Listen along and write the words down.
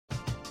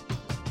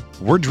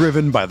We're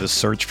driven by the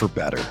search for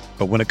better.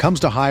 But when it comes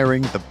to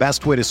hiring, the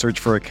best way to search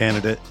for a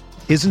candidate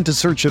isn't to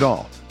search at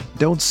all.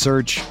 Don't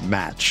search,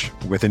 match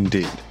with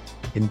Indeed.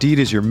 Indeed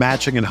is your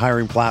matching and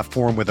hiring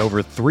platform with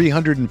over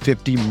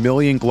 350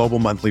 million global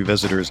monthly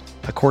visitors,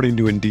 according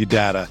to Indeed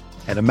data,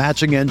 and a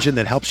matching engine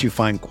that helps you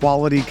find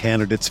quality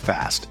candidates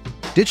fast.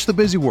 Ditch the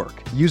busy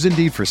work. Use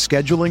Indeed for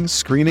scheduling,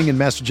 screening, and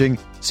messaging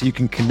so you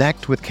can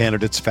connect with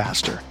candidates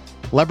faster.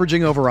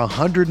 Leveraging over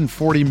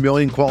 140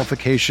 million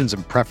qualifications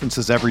and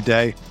preferences every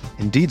day,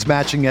 Indeed's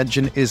matching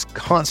engine is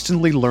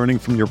constantly learning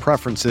from your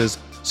preferences,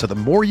 so the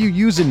more you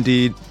use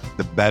Indeed,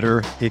 the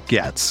better it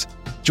gets.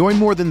 Join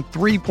more than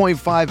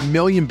 3.5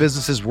 million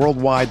businesses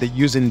worldwide that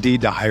use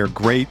Indeed to hire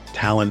great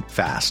talent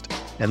fast.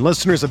 And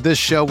listeners of this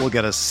show will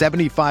get a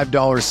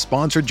 $75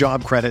 sponsored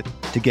job credit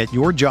to get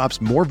your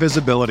jobs more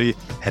visibility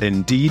at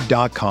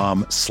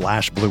Indeed.com/Blue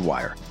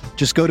Wire.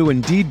 Just go to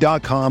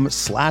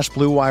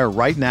Indeed.com/Blue Wire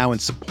right now and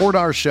support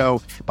our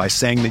show by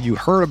saying that you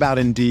heard about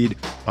Indeed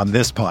on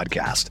this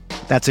podcast.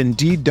 That's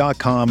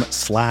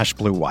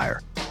Indeed.com/Blue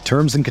Wire.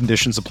 Terms and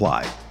conditions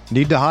apply.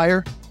 Need to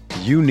hire?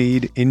 You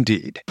need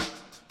Indeed.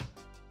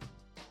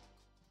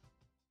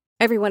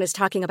 Everyone is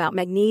talking about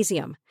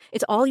magnesium.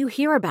 It's all you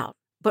hear about.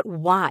 But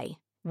why?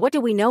 What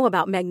do we know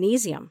about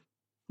magnesium?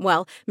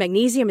 Well,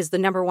 magnesium is the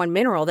number one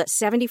mineral that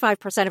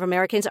 75% of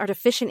Americans are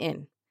deficient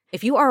in.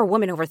 If you are a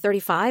woman over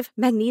 35,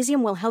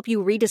 magnesium will help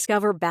you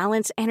rediscover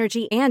balance,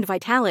 energy, and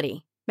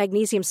vitality.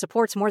 Magnesium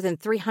supports more than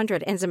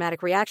 300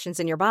 enzymatic reactions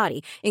in your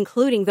body,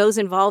 including those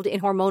involved in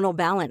hormonal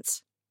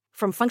balance.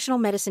 From functional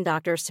medicine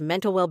doctors to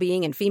mental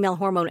well-being and female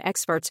hormone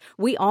experts,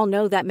 we all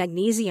know that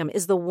magnesium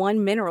is the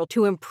one mineral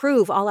to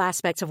improve all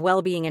aspects of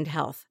well-being and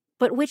health.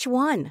 But which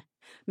one?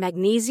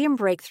 Magnesium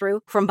Breakthrough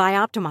from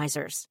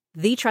Bioptimizers,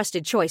 the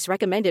trusted choice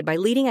recommended by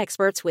leading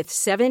experts with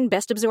 7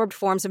 best-absorbed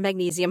forms of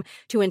magnesium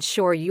to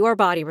ensure your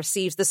body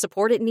receives the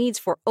support it needs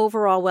for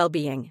overall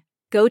well-being.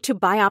 Go to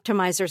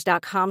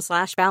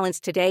bioptimizers.com/balance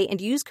today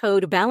and use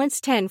code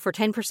BALANCE10 for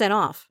 10%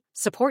 off.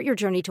 Support your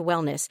journey to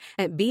wellness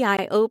at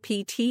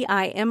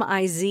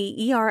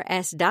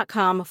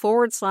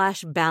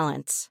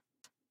bioptimizers.com/balance.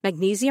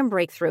 Magnesium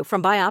Breakthrough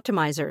from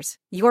Bioptimizers,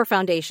 your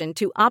foundation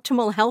to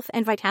optimal health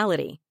and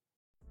vitality.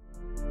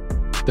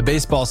 The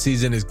baseball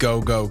season is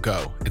go, go,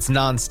 go. It's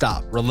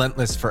nonstop,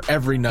 relentless for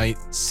every night,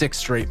 6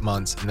 straight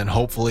months, and then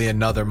hopefully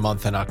another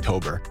month in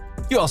October.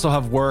 You also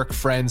have work,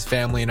 friends,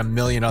 family, and a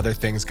million other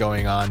things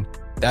going on.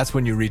 That's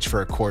when you reach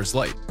for a Coors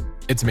Light.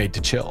 It's made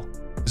to chill.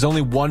 There's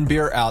only one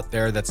beer out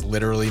there that's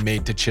literally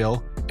made to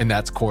chill, and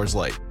that's Coors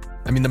Light.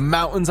 I mean, the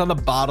mountains on the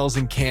bottles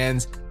and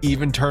cans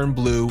even turn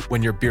blue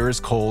when your beer is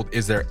cold.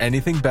 Is there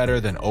anything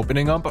better than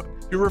opening up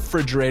your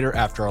refrigerator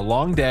after a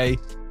long day,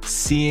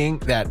 seeing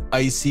that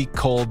icy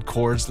cold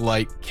Coors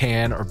Light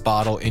can or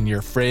bottle in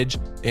your fridge?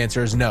 The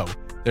answer is no.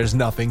 There's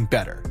nothing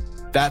better.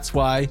 That's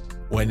why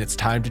when it's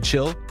time to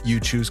chill, you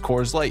choose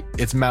Coors Light.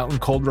 It's mountain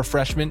cold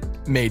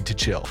refreshment made to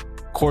chill.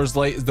 Coors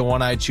Light is the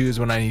one I choose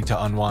when I need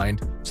to unwind.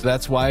 So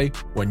that's why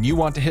when you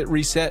want to hit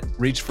reset,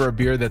 reach for a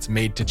beer that's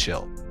made to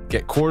chill.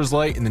 Get Coors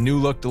Light in the new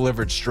look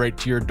delivered straight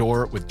to your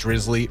door with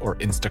Drizzly or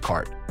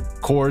Instacart.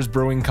 Coors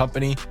Brewing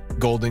Company,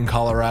 Golden,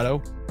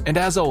 Colorado. And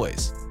as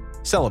always,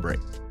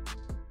 celebrate.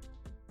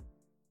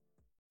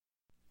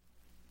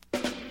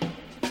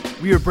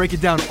 We are breaking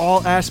down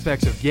all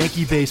aspects of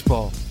Yankee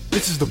baseball.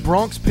 This is the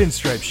Bronx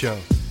Pinstripe Show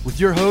with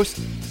your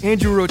hosts,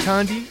 Andrew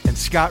Rotondi and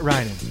Scott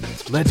Reinen.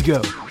 Let's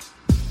go.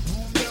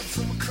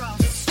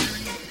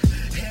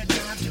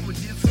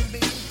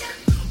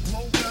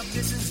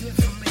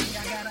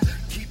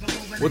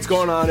 What's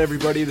going on,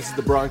 everybody? This is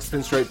the Bronx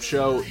Pinstripe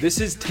Show.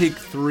 This is take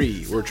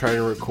 3 we're trying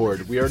to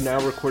record. We are now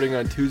recording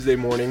on Tuesday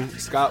morning.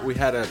 Scott, we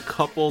had a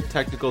couple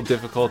technical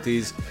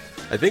difficulties,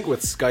 I think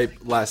with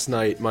Skype last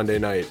night, Monday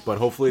night, but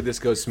hopefully this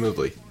goes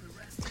smoothly.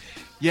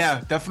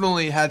 Yeah,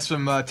 definitely had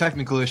some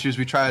technical issues.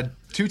 We tried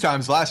 2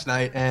 times last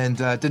night and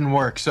didn't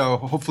work. So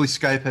hopefully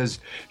Skype has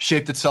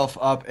shaped itself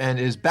up and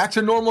is back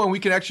to normal and we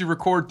can actually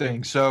record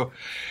things. So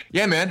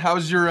yeah, man,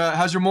 how's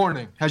your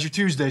morning? How's your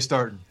Tuesday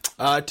starting?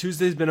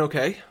 Tuesday's been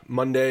okay.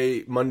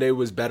 Monday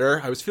was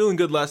better. I was feeling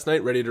good last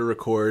night, ready to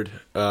record.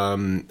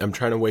 I'm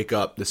trying to wake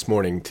up this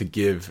morning to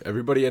give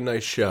everybody a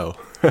nice show.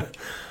 But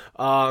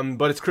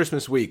it's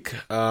Christmas week.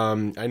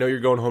 I know you're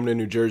going home to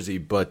New Jersey,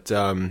 but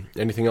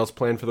anything else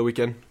planned for the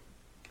weekend?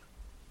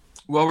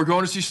 Well, we're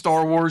going to see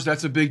Star Wars.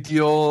 That's a big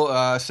deal.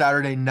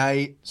 Saturday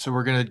night, so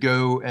we're gonna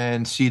go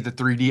and see the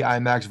 3D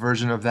IMAX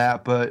version of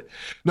that. But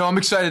no, I'm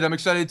excited. I'm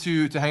excited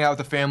to hang out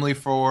with the family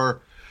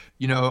for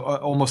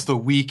almost a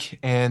week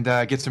and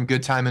get some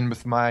good time in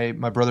with my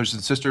brothers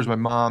and sisters, my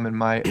mom and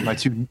my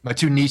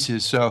two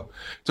nieces. So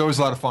it's always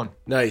a lot of fun.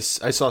 Nice.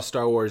 I saw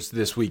Star Wars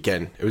this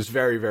weekend. It was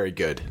very, very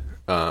good.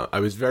 I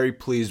was very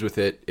pleased with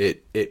it.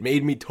 It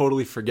made me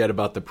totally forget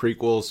about the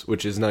prequels,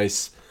 which is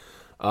nice.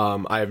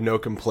 I have no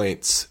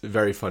complaints.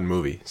 Very fun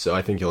movie, so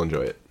I think you'll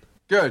enjoy it.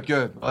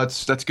 Good.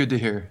 That's good to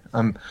hear.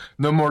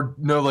 No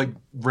like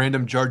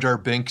random Jar Jar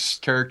Binks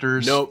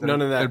characters. Nope,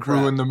 none of that crap.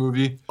 Ruined the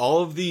movie.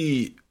 All of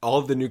the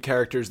new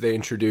characters they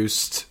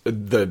introduced,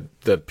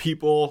 the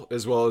people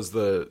as well as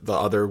the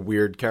other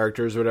weird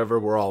characters, whatever,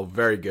 were all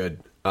very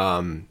good.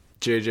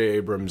 J.J.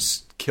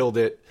 Abrams killed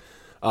it.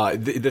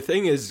 The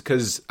thing is,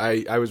 because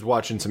I was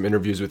watching some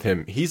interviews with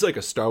him, he's like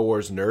a Star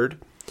Wars nerd,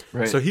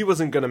 right? So he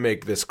wasn't gonna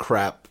make this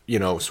crap, he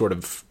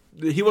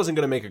wasn't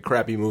gonna make a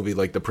crappy movie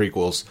like the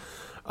prequels.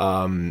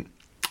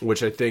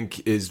 Which I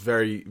think is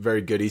very,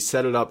 very good. He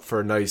set it up for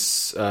a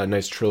nice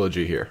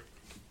trilogy here.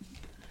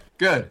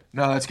 Good.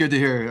 No, that's good to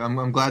hear.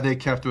 I'm glad they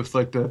kept with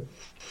like the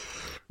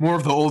more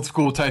of the old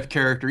school type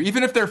character,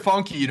 even if they're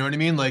funky. You know what I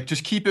mean? Like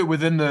just keep it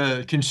within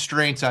the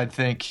constraints. I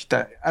think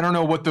that I don't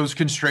know what those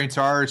constraints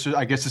are.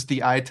 I guess it's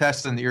the eye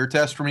test and the ear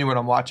test for me when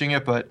I'm watching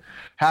it. But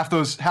half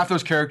those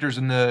characters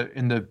in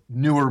the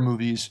newer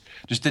movies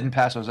just didn't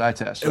pass those eye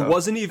tests. So it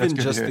wasn't even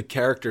just the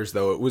characters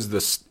though. It was the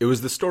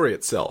story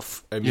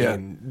itself. I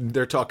mean,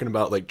 They're talking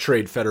about like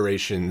trade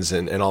federations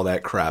and all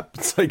that crap.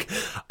 It's like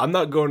I'm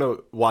not going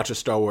to watch a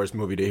Star Wars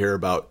movie to hear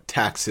about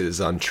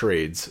taxes on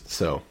trades.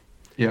 So.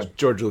 Yeah,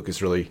 George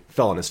Lucas really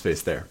fell on his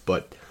face there,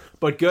 but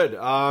good.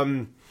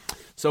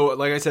 So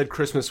like I said,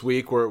 Christmas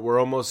week, we're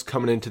almost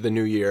coming into the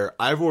new year.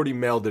 I've already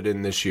mailed it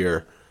in this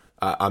year.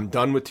 I'm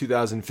done with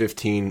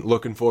 2015.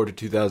 Looking forward to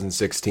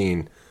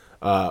 2016.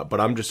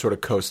 But I'm just sort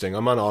of coasting.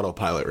 I'm on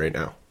autopilot right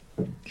now.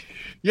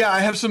 Yeah,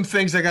 I have some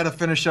things I got to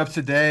finish up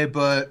today,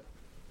 but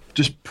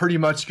just pretty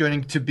much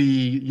going to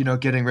be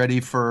getting ready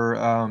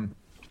for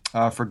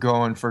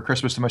going for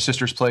Christmas to my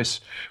sister's place.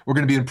 We're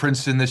going to be in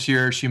Princeton this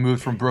year. She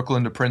moved from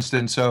Brooklyn to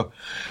Princeton, so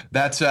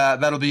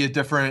that'll be a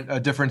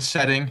different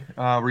setting.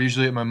 We're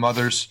usually at my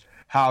mother's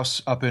house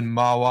up in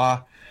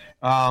Mahwah,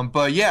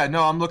 but yeah,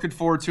 no, I'm looking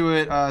forward to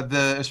it.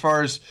 As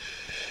far as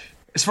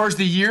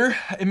the year,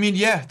 I mean,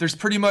 yeah, there's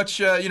pretty much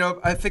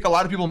I think a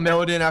lot of people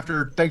mail it in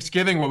after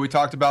Thanksgiving, what we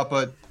talked about,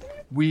 but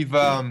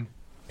I'm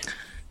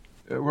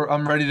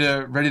ready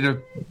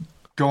to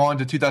go on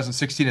to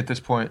 2016 at this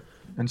point.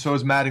 And so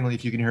is Mattingly,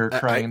 if you can hear her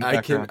crying in the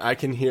background. I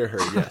can hear her,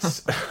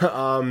 yes.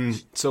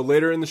 So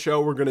later in the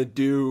show, we're going to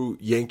do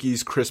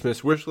Yankees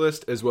Christmas wish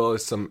list, as well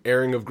as some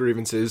airing of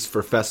grievances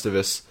for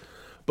Festivus.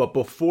 But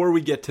before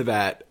we get to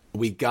that,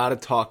 we got to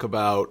talk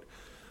about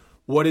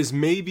what is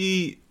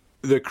maybe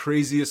the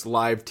craziest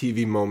live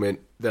TV moment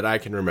that I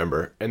can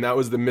remember, and that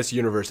was the Miss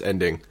Universe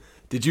ending.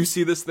 Did you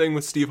see this thing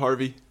with Steve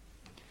Harvey?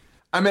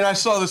 I mean, I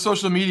saw the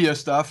social media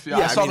stuff.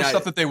 I saw the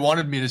stuff that they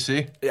wanted me to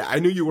see. Yeah, I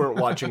knew you weren't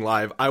watching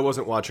live. I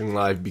wasn't watching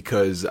live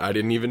because I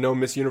didn't even know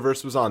Miss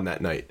Universe was on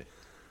that night.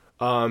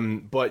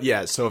 But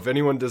yeah, so if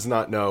anyone does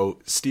not know,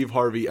 Steve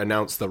Harvey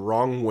announced the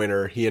wrong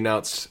winner. He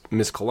announced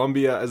Miss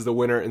Colombia as the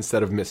winner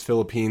instead of Miss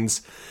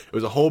Philippines. It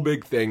was a whole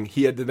big thing.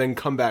 He had to then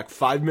come back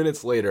 5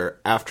 minutes later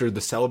after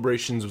the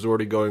celebrations was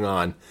already going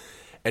on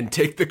and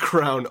take the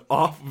crown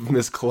off of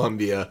Miss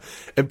Colombia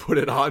and put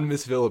it on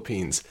Miss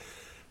Philippines.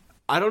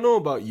 I don't know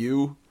about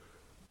you,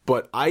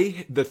 but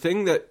the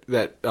thing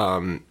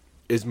that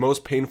is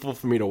most painful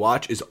for me to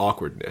watch is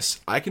awkwardness.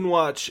 I can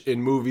watch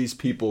in movies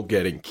people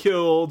getting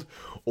killed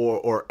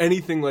or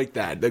anything like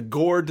that. The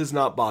gore does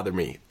not bother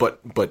me,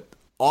 but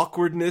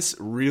awkwardness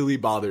really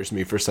bothers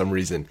me for some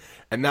reason.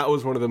 And that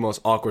was one of the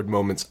most awkward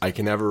moments I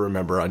can ever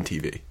remember on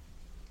TV.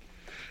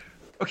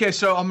 Okay,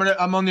 so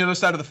I'm on the other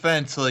side of the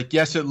fence. Like,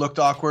 yes, it looked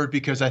awkward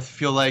because I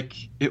feel like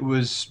it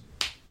was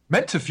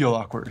meant to feel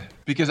awkward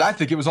because I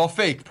think it was all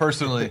fake,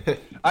 personally.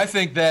 I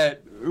think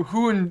that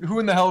who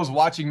in the hell is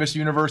watching Miss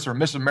Universe or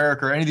Miss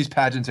America or any of these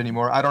pageants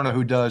anymore? I don't know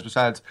who does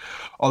besides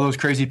all those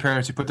crazy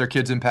parents who put their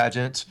kids in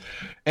pageants.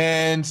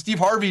 And Steve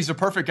Harvey's a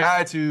perfect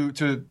guy to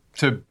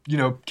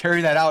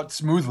carry that out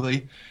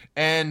smoothly.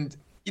 And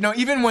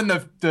even when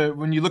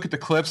when you look at the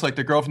clips, like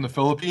the girl from the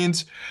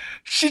Philippines,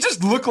 she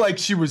just looked like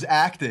she was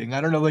acting.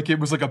 I don't know, like it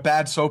was like a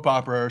bad soap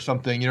opera or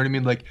something. You know what I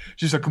mean? Like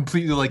she's a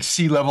completely like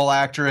C-level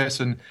actress,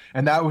 and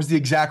that was the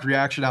exact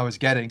reaction I was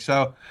getting.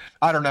 So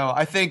I don't know.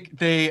 I think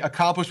they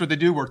accomplished what they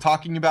do. We're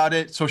talking about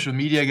it. Social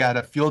media got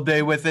a field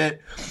day with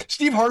it.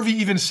 Steve Harvey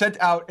even sent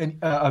out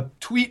a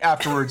tweet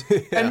afterwards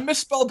and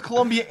misspelled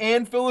Colombia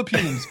and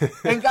Philippines,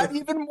 and got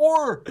even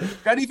more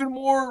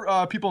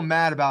people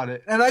mad about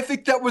it. And I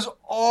think that was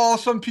all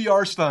some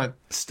PR stunt.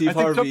 Steve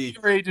Harvey,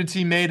 some PR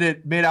agency made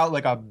out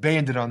like a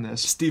bandit on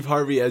this. Steve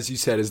Harvey, as you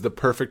said, is the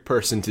perfect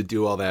person to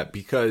do all that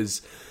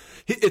because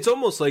it's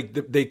almost like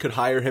they could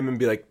hire him and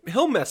be like,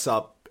 he'll mess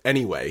up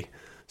anyway,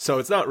 so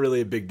it's not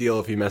really a big deal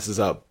if he messes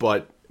up.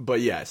 But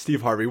yeah,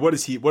 Steve Harvey, what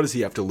does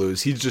he have to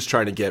lose? He's just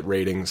trying to get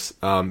ratings.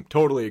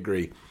 Totally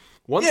agree.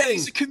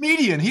 He's a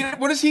comedian.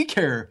 What does he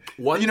care?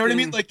 What I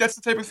mean? Like, that's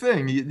the type of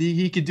thing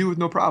he could do with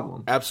no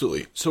problem.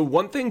 Absolutely. So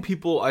one thing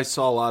I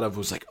saw a lot of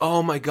was like,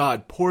 oh my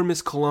God, poor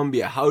Miss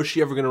Colombia. How is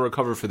she ever going to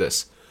recover for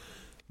this?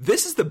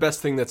 This is the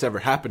best thing that's ever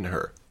happened to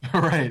her.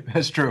 Right.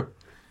 That's true.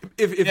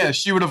 If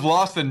she would have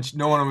lost, then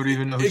no one would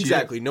even know who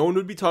exactly. She is. No one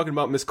would be talking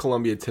about Miss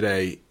Colombia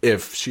today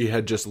if she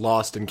had just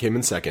lost and came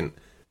in second.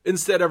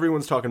 Instead,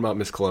 everyone's talking about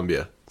Miss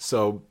Columbia.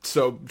 So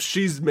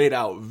she's made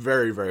out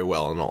very, very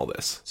well in all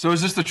this. So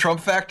is this the Trump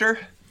factor?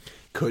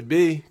 Could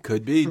be.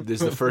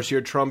 This is the first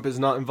year Trump is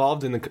not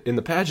involved in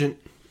the pageant.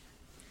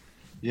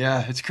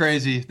 Yeah, it's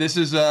crazy. This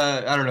is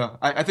I don't know.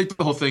 I think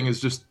the whole thing is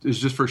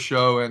just for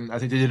show, and I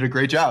think they did a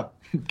great job.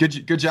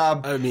 Good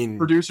job. I mean,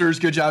 producers,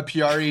 good job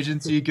PR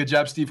agency, good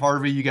job Steve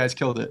Harvey. You guys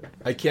killed it.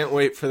 I can't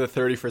wait for the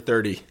 30 for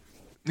 30.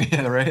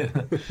 Yeah, right.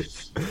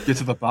 Get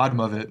to the bottom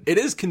of it. It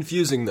is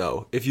confusing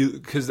though,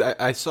 because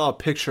I saw a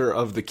picture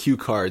of the cue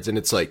cards, and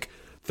it's like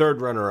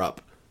third runner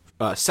up,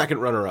 second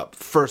runner up,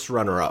 first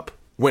runner up,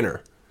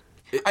 winner.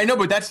 I know,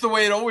 but that's the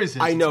way it always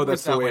is. I know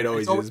that's the way it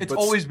always is. It's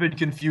always been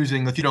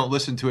confusing if you don't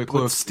listen to it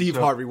close.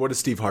 Harvey, what does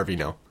Steve Harvey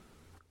know?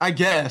 I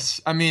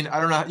guess. I mean,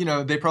 I don't know. You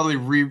know, they probably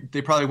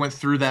went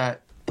through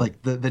that,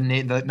 like the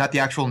name, not the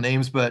actual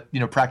names, but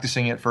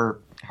practicing it for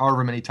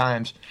however many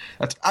times.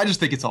 I just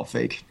think it's all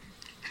fake.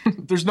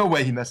 There's no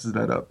way he messes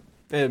that up.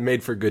 It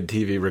made for good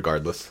TV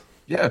regardless.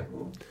 Yeah.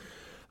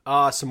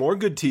 Some more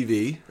good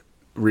TV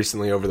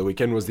recently over the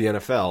weekend was the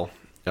NFL.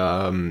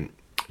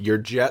 Your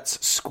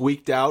Jets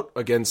squeaked out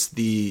against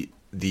the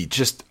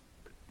just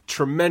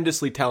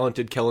tremendously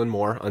talented Kellen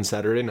Moore on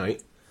Saturday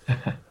night.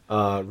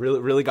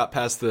 Really got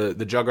past the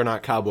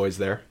juggernaut Cowboys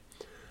there.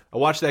 I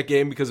watched that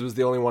game because it was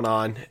the only one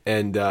on,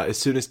 and as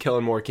soon as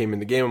Kellen Moore came in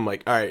the game, I'm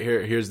like, all right,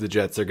 here's the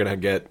Jets. They're going to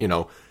get,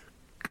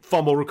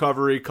 fumble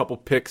recovery, couple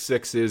pick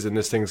sixes, and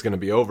this thing's going to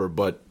be over.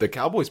 But the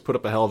Cowboys put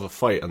up a hell of a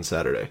fight on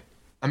Saturday.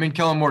 I mean,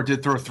 Kellen Moore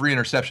did throw 3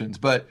 interceptions,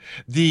 but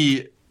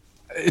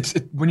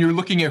when you're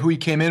looking at who he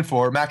came in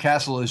for, Matt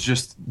Castle is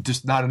just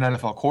not an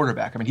NFL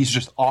quarterback. I mean, he's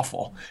just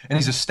awful, and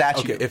he's a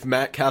statue. Okay, if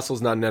Matt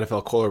Castle's not an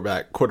NFL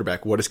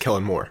quarterback, what is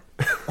Kellen Moore?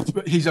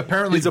 He's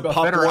apparently a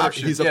better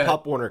option. He's a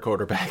Pop Warner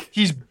quarterback.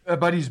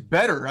 But he's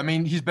better. I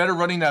mean, he's better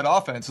running that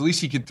offense. At least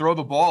he can throw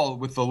the ball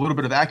with a little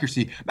bit of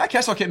accuracy. Matt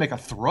Castle can't make a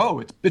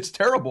throw. It's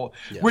terrible.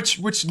 Yeah.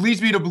 Which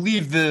leads me to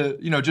believe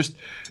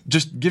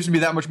just gives me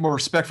that much more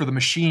respect for the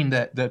machine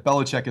that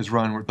Belichick has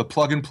run, with the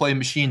plug and play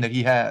machine that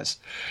he has,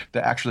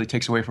 that actually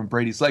takes away from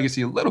Brady's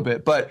legacy a little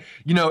bit. But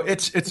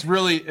it's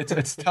really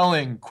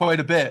telling quite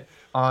a bit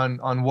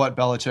on what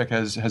Belichick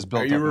has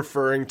built. Are you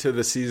referring to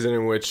the season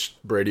in which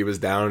Brady was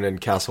down and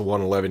Castle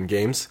won 11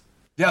 games?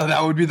 Yeah,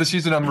 that would be the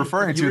season I'm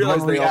referring to. The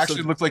one where he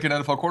actually looked like an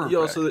NFL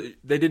quarterback.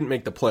 They didn't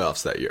make the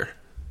playoffs that year.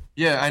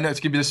 Yeah, I know. It's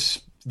going to be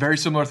this very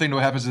similar thing to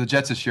what happens to the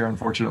Jets this year,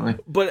 unfortunately.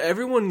 But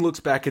everyone looks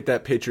back at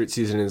that Patriots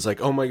season and is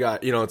like, oh my God,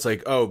 it's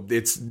like,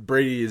 it's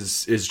Brady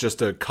is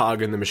just a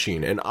cog in the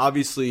machine. And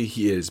obviously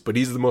he is, but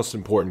he's the most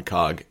important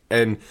cog.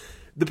 And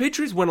the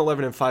Patriots went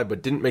 11-5,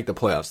 but didn't make the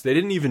playoffs. They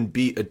didn't even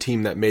beat a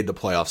team that made the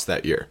playoffs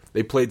that year.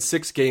 They played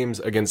 6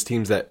 games against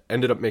teams that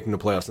ended up making the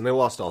playoffs, and they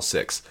lost all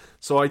 6.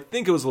 So I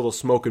think it was a litlittle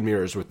smoke and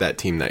mirrors with that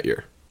team that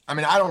year. I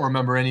mean, I don't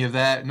remember any of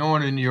that. No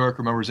one in New York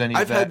remembers any of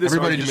that. I've had this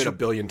argument a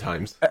billion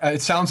times.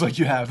 It sounds like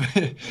you have,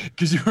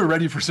 because you were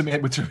ready for some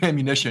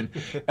ammunition.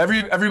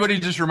 Everybody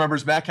just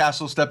remembers Matt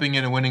Castle stepping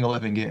in and winning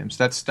 11 games.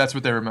 That's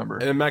what they remember.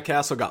 And Matt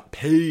Castle got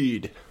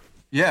paid.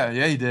 Yeah,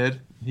 he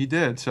did. He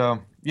did.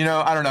 So,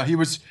 I don't know. He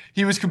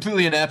was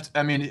completely inept.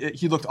 I mean,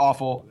 he looked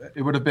awful.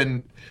 It would have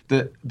been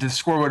the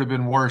score would have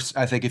been worse,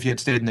 I think, if he had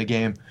stayed in the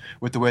game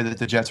with the way that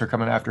the Jets are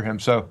coming after him.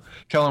 So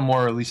Kellen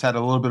Moore at least had a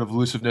little bit of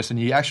elusiveness, and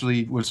he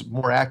actually was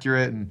more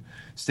accurate and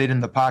stayed in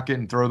the pocket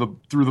and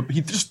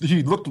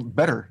he looked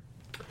better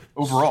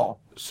overall.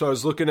 So I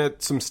was looking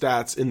at some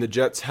stats, and the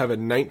Jets have a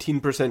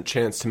 19%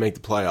 chance to make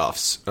the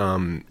playoffs.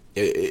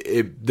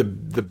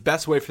 The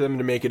best way for them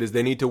to make it is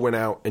they need to win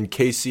out, and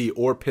KC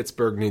or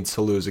Pittsburgh needs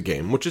to lose a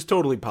game, which is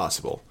totally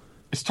possible.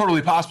 It's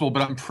totally possible,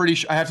 but I'm pretty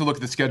sure I have to look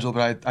at the schedule.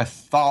 But I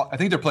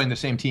think they're playing the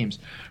same teams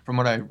from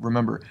what I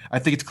remember. I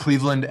think it's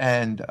Cleveland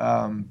and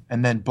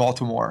then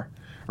Baltimore,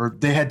 or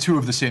they had 2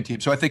 of the same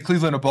teams. So I think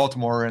Cleveland and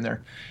Baltimore are in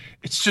there.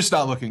 It's just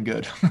not looking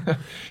good.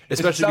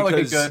 especially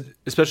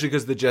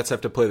because the Jets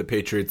have to play the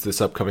Patriots this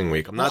upcoming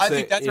week. I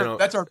think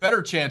that's our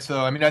better chance,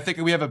 though. I mean, I think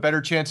we have a better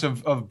chance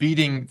of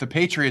beating the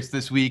Patriots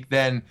this week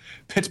than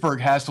Pittsburgh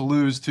has to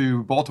lose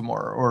to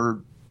Baltimore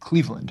or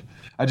Cleveland.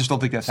 I just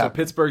don't think that's happening. So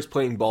Pittsburgh's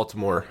playing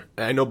Baltimore.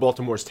 I know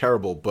Baltimore's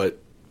terrible, but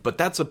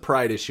that's a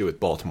pride issue with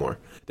Baltimore.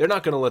 They're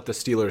not going to let the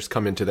Steelers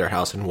come into their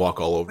house and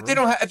walk all over. But they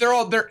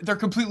don't. They're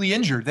completely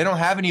injured. They don't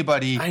have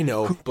anybody. I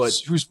know,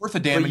 who's worth a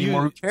damn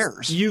anymore. Who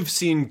cares? You've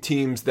seen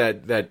teams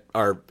that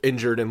are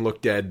injured and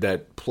look dead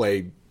that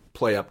play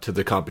up to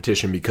the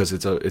competition because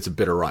it's a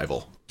bitter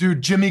rival.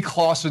 Dude, Jimmy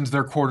Clausen's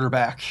their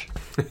quarterback.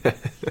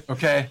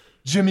 Okay,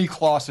 Jimmy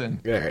Clausen.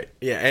 All right.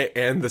 Yeah,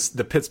 and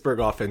the Pittsburgh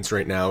offense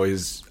right now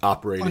is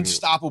operating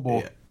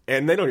unstoppable. Yeah.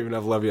 And they don't even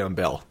have Le'Veon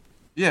Bell.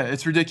 Yeah,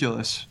 it's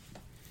ridiculous.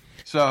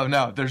 So,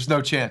 no, there's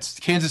no chance.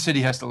 Kansas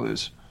City has to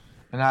lose.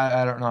 And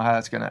I don't know how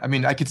that's going to – I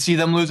mean, I could see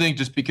them losing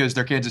just because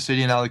they're Kansas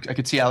City, and I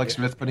could see Alex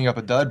Smith putting up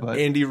a dud. But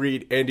Andy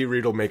Reid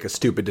will make a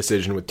stupid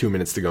decision with 2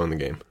 minutes to go in the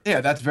game.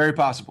 Yeah, that's very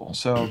possible.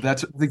 So I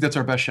think that's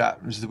our best shot,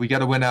 is that we got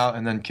to win out,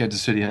 and then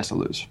Kansas City has to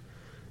lose.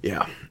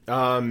 Yeah.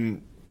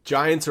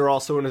 Giants are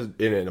also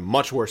in a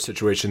much worse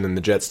situation than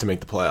the Jets to make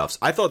the playoffs.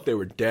 I thought they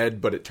were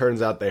dead, but it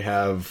turns out they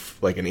have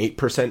like an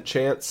 8%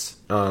 chance.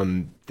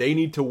 They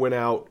need to win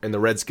out, and the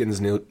Redskins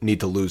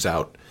need to lose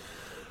out.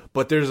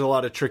 But there's a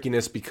lot of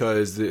trickiness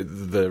because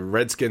the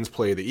Redskins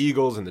play the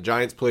Eagles, and the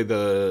Giants play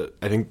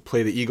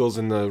the Eagles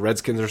and the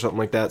Redskins or something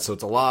like that. So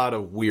it's a lot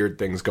of weird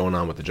things going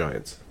on with the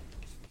Giants.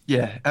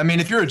 Yeah, I mean,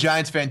 if you're a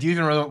Giants fan, do you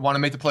even really want to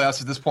make the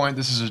playoffs at this point?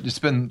 It's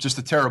been just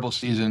a terrible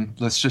season.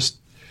 Let's just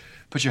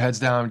put your heads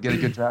down, get a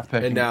good draft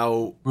pick, and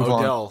now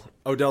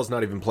Odell's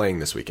not even playing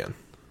this weekend.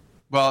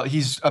 Well,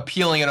 he's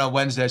appealing it on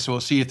Wednesday, so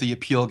we'll see if the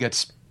appeal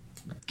gets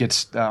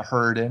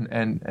heard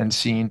and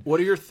seen. What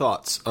are your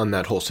thoughts on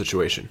that whole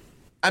situation?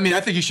 I mean,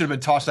 I think he should have been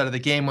tossed out of the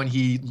game when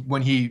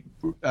he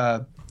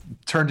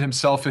turned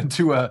himself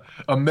into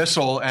a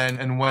missile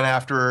and went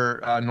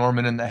after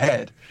Norman in the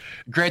head.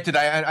 Granted,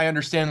 I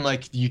understand,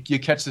 like, you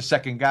catch the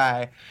second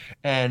guy,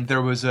 and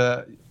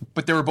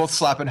but they were both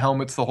slapping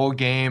helmets the whole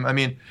game. I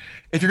mean,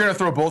 if you're going to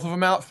throw both of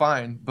them out,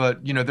 fine,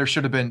 but there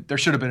should have been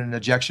an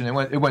ejection.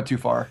 It went too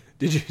far.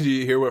 Did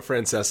you hear what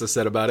Francesa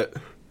said about it?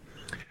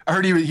 I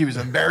heard he was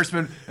an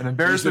embarrassment for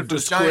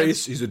the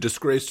Giants. He's a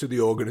disgrace to the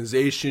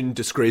organization,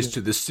 disgrace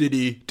to the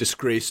city,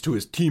 disgrace to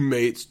his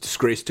teammates,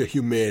 disgrace to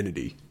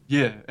humanity.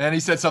 Yeah, and he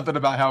said something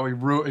about how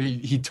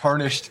he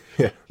tarnished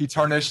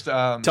Coughlin's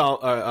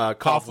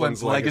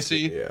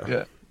legacy.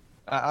 Yeah.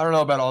 I don't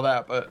know about all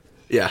that, but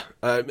yeah,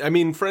 I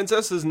mean,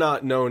 Francesa is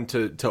not known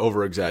to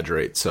over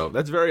exaggerate, so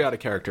that's very out of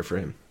character for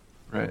him.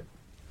 Right.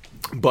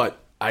 But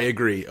I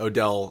agree,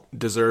 Odell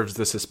deserves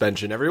the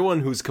suspension. Everyone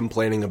who's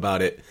complaining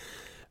about it.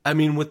 I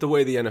mean, with the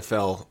way the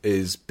NFL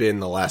has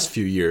been the last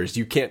few years,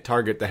 you can't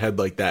target the head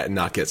like that and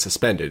not get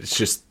suspended.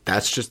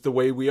 That's just the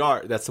way we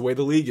are. That's the way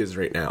the league is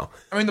right now.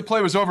 I mean, the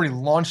play was over and he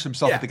launched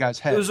himself at the guy's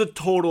head. It was a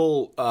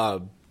total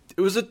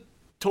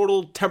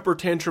temper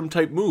tantrum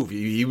type move.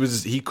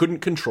 He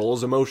couldn't control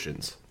his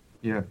emotions.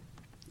 Yeah.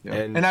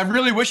 And I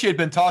really wish he had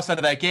been tossed out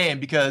of that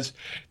game, because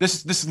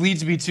this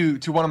leads me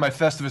to one of my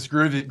Festivus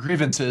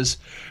grievances,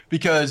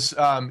 because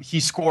he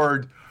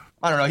scored,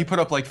 I don't know, he put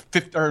up like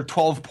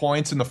 12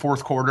 points in the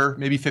fourth quarter,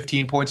 maybe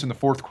 15 points in the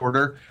fourth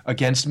quarter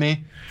against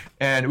me.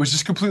 And it was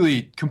just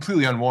completely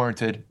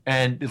unwarranted.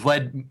 And it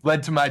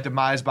led to my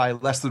demise by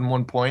less than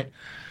 1 point.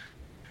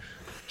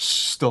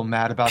 Still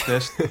mad about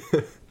this.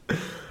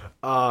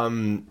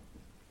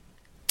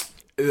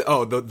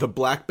 The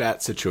black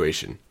bat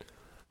situation.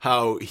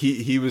 How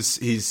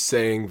he's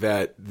saying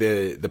that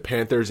the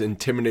Panthers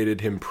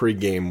intimidated him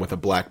pregame with a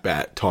black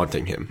bat,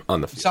 taunting him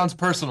on the field. Sounds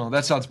personal.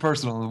 That sounds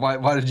personal.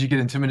 Why did you get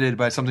intimidated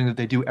by something that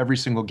they do every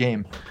single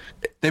game?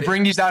 They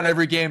bring these out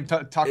every game,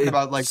 talking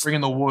about like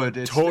bringing the wood.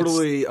 It's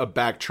totally a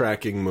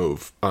backtracking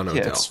move on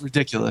Odell. Yeah, it's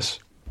ridiculous.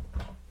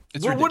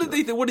 What did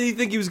he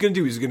think he was going to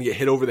do? He was going to get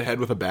hit over the head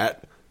with a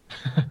bat,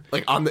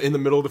 like in the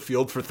middle of the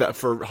field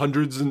for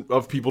hundreds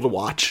of people to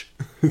watch.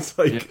 It's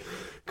like,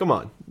 come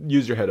on,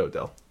 use your head,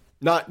 Odell.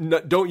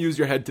 Don't use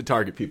your head to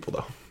target people,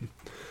 though.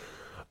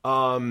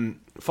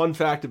 Fun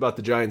fact about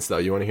the Giants, though.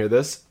 You want to hear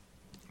this?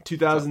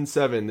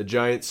 2007, the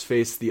Giants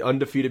faced the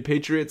undefeated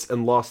Patriots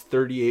and lost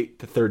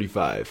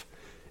 38-35.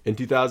 In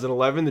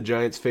 2011, the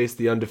Giants faced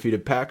the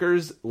undefeated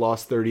Packers,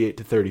 lost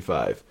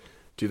 38-35.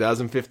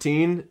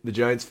 2015, the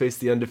Giants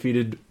faced the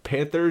undefeated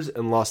Panthers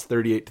and lost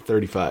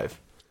 38-35.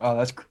 Oh,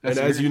 that's and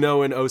as you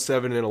know, in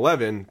 07 and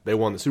 11, they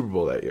won the Super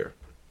Bowl that year.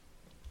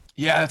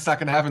 Yeah, that's not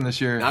going to happen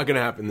this year. Not going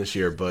to happen this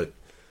year, but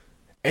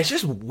it's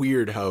just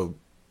weird how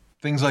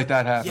things like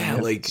that happen. Yeah,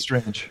 like,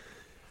 strange.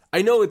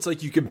 I know it's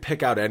like you can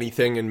pick out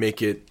anything and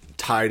make it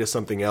tie to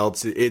something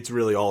else. It's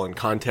really all in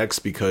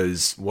context,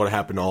 because what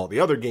happened to all the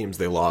other games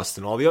they lost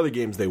and all the other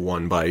games they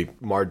won by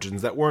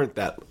margins that weren't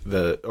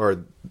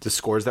or the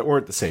scores that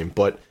weren't the same.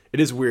 But it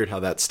is weird how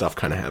that stuff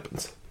kind of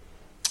happens.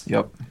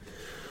 Yep.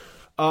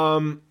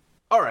 All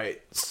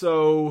right,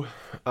 so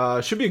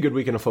should be a good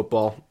weekend of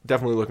football.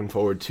 Definitely looking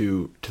forward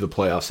to the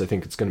playoffs. I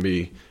think it's gonna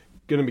be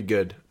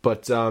good.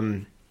 But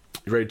you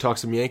ready to talk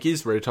some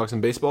Yankees? Ready to talk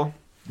some baseball?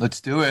 Let's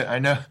do it. I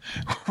know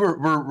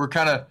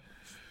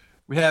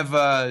we have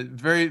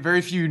very,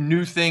 very few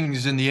new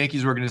things in the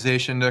Yankees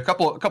organization. A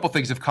couple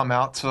things have come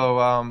out, so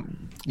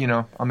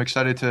I'm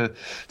excited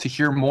to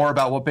hear more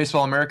about what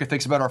Baseball America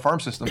thinks about our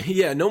farm system.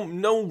 Yeah,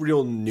 no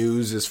real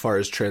news as far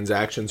as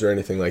transactions or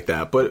anything like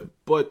that. But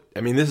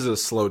I mean, this is a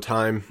slow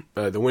time.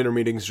 The winter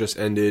meetings just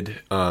ended.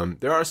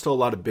 There are still a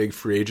lot of big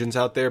free agents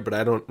out there, but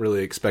I don't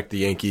really expect the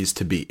Yankees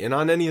to be in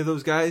on any of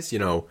those guys.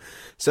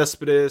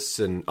 Cespedes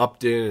and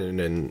Upton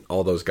and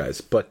all those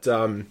guys. But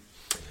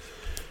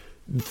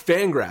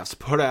Fangraphs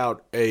put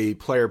out a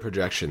player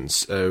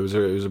projections. It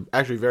was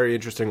actually a very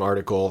interesting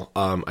article.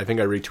 I think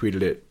I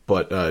retweeted it,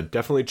 but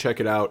definitely check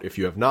it out if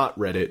you have not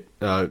read it.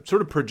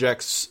 Sort of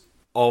projects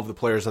all of the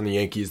players on the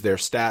Yankees, their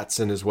stats,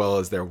 and as well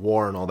as their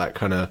WAR and all that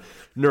kind of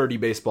nerdy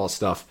baseball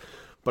stuff.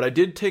 But I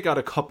did take out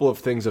a couple of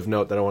things of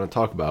note that I want to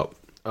talk about.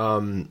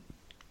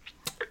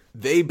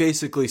 They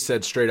basically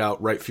said straight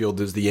out right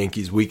field is the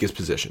Yankees' weakest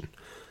position.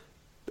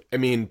 I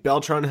mean,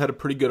 Beltran had a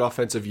pretty good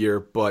offensive year,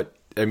 but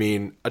I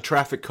mean, a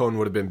traffic cone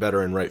would have been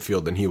better in right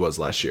field than he was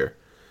last year.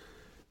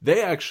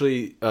 They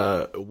actually,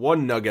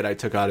 one nugget I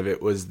took out of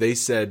it was they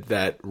said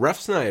that Ref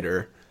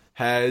Snyder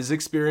has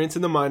experience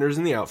in the minors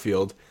in the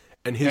outfield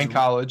and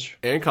college,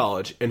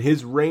 and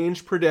his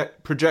range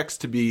projects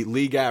to be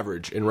league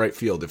average in right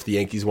field if the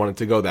Yankees wanted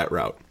to go that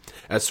route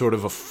as sort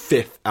of a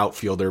fifth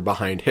outfielder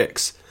behind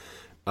Hicks.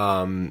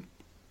 It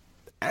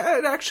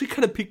actually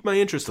kind of piqued my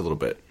interest a little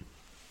bit.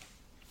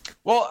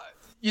 Well,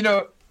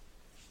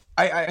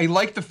 I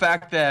like the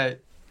fact that,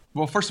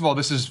 well, first of all,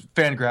 this is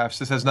Fangraphs.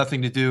 This has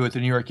nothing to do with the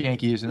New York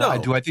Yankees. And No.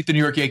 Do I think the New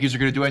York Yankees are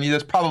going to do any of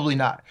this? Probably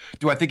not.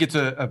 Do I think it's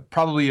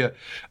probably an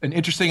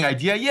interesting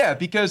idea? Yeah,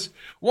 because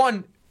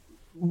one,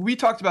 we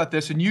talked about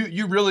this, and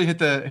you really hit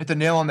the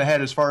nail on the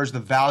head as far as the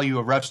value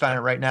of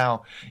Refsteiner right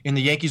now in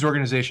the Yankees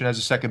organization as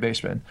a second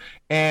baseman.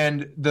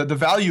 And the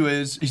value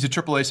is he's a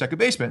AAA second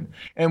baseman.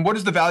 And what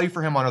is the value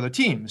for him on other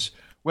teams?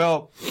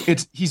 Well,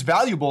 he's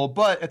valuable,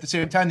 but at the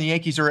same time, the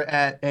Yankees are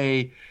at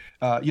a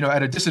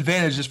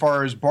disadvantage as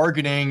far as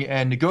bargaining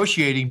and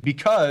negotiating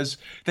because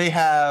they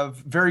have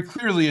very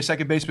clearly a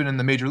second baseman in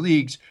the major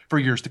leagues for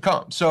years to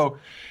come. So,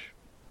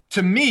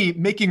 to me,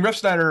 making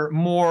Refsteiner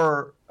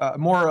more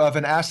of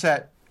an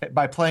asset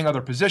by playing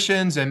other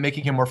positions and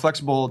making him more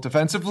flexible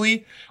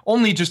defensively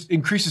only just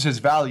increases his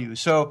value.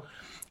 So,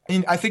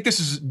 and I think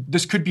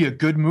this could be a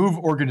good move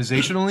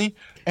organizationally,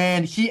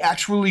 and he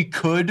actually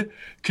could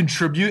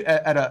contribute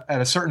at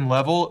a certain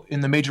level in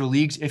the major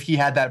leagues if he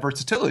had that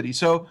versatility.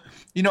 So,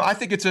 I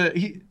think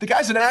the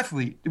guy's an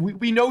athlete.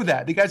 We know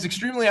that the guy's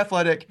extremely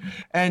athletic,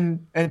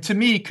 and to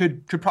me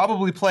could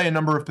probably play a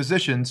number of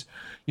positions.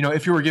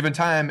 If you were given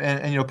time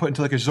and put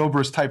into like a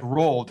Zobrist type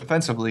role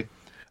defensively.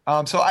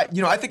 So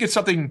I think it's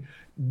something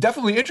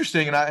definitely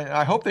interesting, and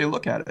I hope they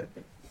look at it.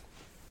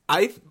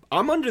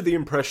 I'm under the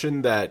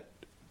impression that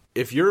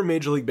if you're a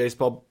Major League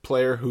Baseball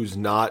player who's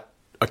not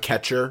a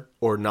catcher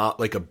or not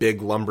like a big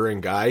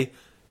lumbering guy,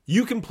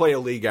 you can play a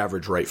league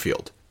average right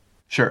field.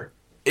 Sure.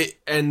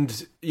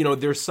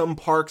 There's some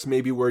parks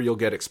maybe where you'll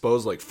get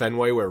exposed, like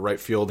Fenway, where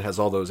right field has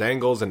all those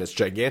angles and it's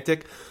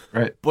gigantic.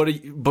 Right.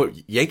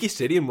 But Yankee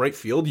Stadium right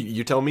field,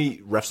 you tell me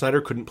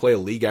Refsnyder couldn't play a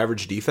league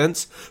average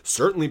defense?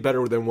 Certainly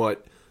better than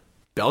what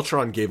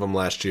Beltran gave him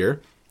last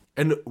year.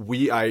 And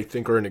I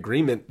think, are in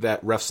agreement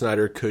that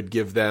Refsnyder could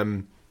give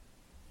them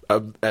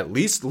at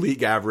least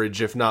league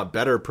average, if not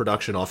better,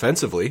 production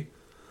offensively.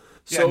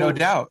 Yeah, no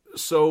doubt.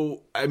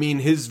 So, I mean,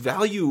 his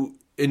value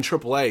in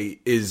AAA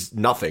is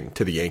nothing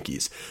to the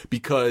Yankees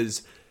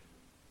because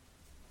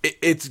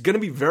it's going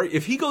to be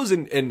if he goes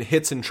and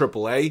hits in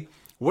AAA,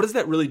 what does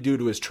that really do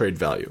to his trade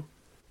value?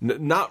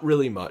 Not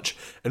really much.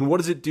 And what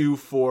does it do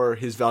for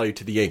his value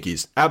to the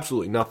Yankees?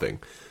 Absolutely nothing.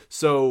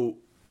 So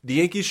the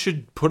Yankees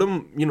should put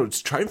him,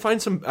 try and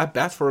find some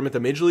at-bats for him at the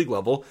major league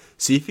level,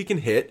 see if he can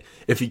hit.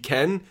 If he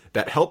can,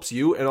 that helps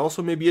you, and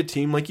also maybe a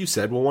team, like you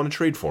said, will want to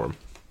trade for him.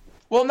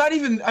 Well,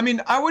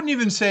 I wouldn't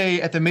even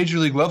say at the major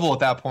league level at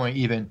that point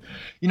even,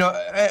 and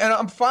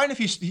I'm fine if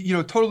he's,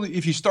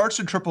 if he starts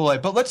in AAA,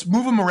 but let's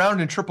move him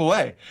around in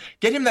AAA.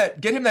 Get him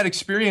that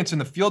experience in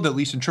the field, at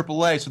least in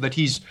AAA, so that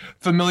he's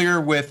familiar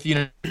with,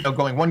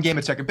 going one game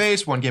at second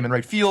base, one game in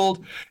right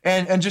field,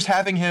 and just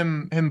having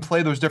him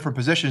play those different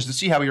positions to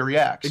see how he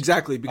reacts.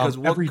 Exactly, because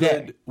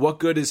what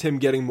good is him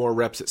getting more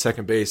reps at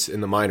second base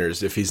in the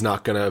minors if he's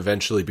not going to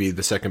eventually be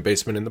the second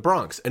baseman in the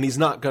Bronx? And he's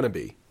not going to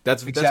be.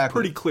 That's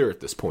pretty clear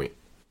at this point.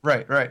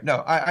 Right.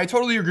 No, I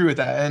totally agree with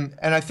that.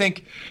 And I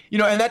think,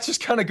 and that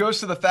just kind of goes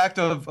to the fact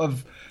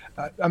of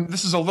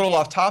this is a little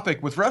off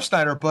topic with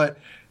Refsnyder, but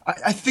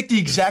I think the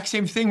exact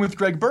same thing with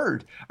Greg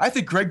Bird. I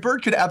think Greg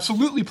Bird could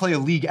absolutely play a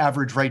league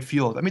average right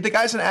field. I mean, the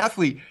guy's an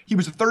athlete. He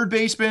was a third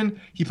baseman.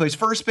 He plays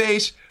first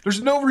base.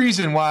 There's no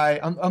reason why,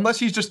 unless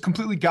he's just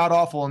completely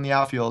god-awful in the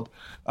outfield,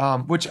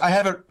 which I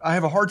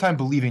have a hard time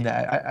believing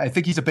that. I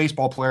think he's a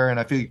baseball player, and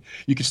I feel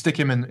you could stick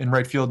him in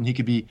right field, and he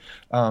could be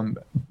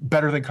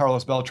better than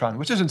Carlos Beltran,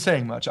 which isn't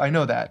saying much. I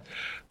know that.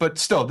 But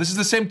still, this is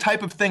the same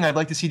type of thing I'd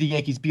like to see the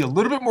Yankees be a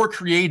little bit more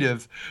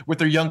creative with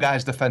their young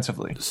guys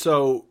defensively.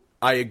 So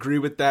I agree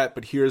with that,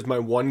 but here's my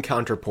one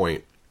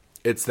counterpoint.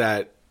 It's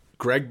that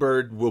Greg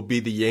Bird will be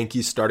the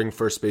Yankees starting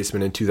first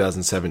baseman in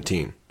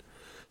 2017.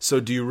 So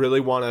do you really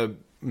want to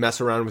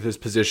mess around with his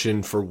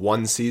position for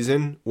one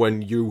season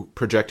when you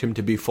project him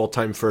to be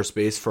full-time first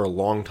base for a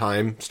long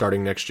time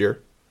starting next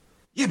year?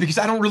 Yeah, because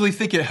I don't really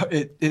think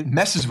it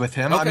messes with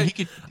him. Okay. I mean,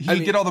 he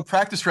could get all the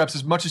practice reps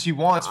as much as he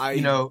wants,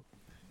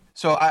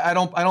 So I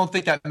don't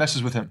think that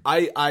messes with him.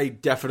 I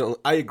definitely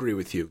agree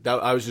with you.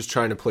 I was just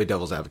trying to play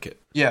devil's advocate.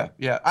 Yeah.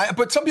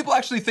 But some people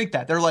actually think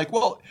that. They're like,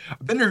 well,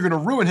 then you're going to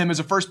ruin him as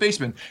a first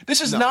baseman. This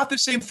is not the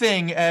same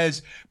thing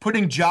as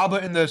putting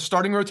Jabba in the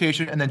starting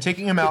rotation and then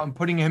taking him out and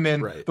putting him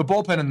in the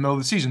bullpen in the middle of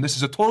the season. This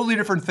is a totally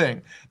different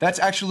thing. That's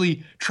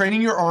actually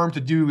training your arm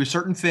to do a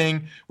certain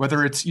thing,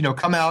 whether it's,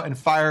 come out and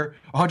fire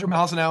 100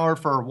 miles an hour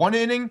for one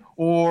inning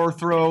or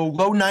throw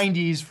low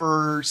 90s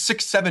for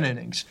 6-7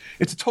 innings.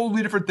 It's a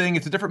totally different thing.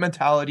 It's a different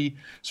mentality.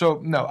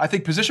 So, no, I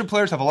think position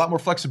players have a lot more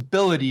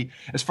flexibility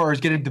as far as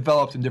getting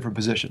developed in different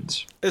positions.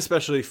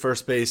 Especially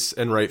first base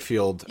and right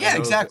field. Yeah,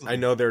 exactly. I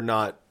know they're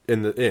not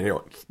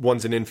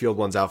one's an infield,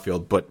 one's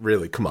outfield, but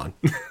really, come on.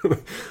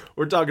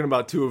 We're talking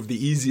about two of the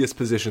easiest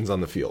positions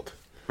on the field.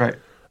 Right.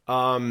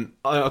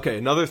 Okay,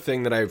 another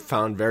thing that I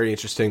found very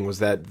interesting was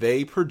that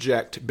they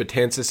project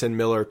Betances and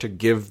Miller to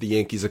give the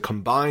Yankees a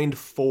combined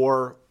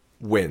 4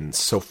 wins,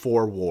 so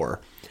 4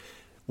 WAR,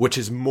 which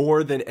is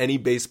more than any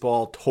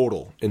baseball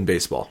total in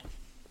baseball.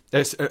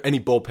 Any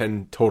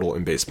bullpen total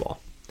in baseball,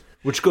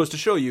 which goes to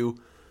show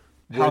you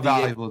how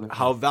valuable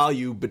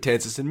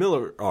Betances and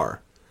Miller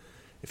are.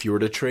 If you were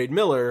to trade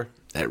Miller,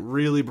 that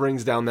really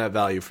brings down that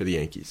value for the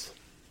Yankees.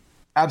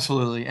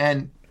 Absolutely.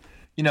 And,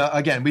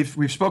 again,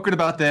 we've spoken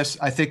about this.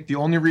 I think the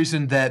only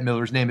reason that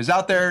Miller's name is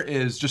out there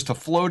is just to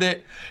float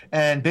it.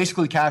 And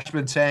basically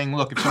Cashman saying,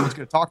 look, if someone's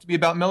going to talk to me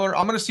about Miller,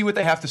 I'm going to see what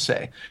they have to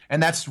say.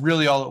 And that's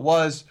really all it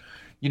was.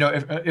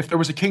 If there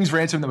was a king's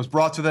ransom that was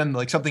brought to them,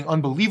 like something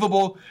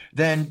unbelievable,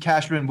 then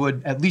Cashman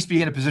would at least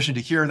be in a position to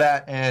hear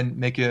that and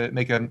make a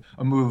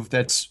move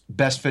that's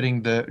best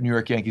fitting the New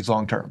York Yankees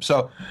long term.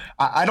 So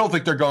I don't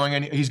think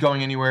he's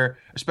going anywhere,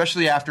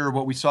 especially after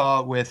what we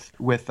saw with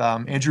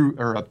Andrew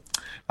or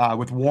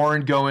with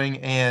Warren going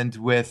and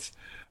with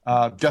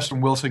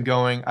Justin Wilson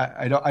going.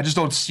 I just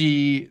don't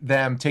see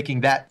them taking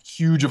that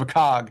huge of a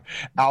cog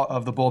out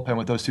of the bullpen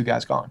with those two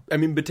guys gone. I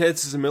mean,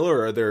 Betances and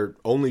Miller are their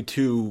only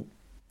two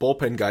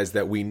bullpen guys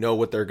that we know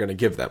what they're going to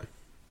give them.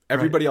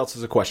 Everybody else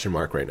is a question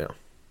mark right now.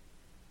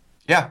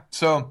 Yeah,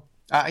 so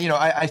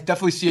I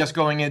definitely see us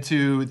going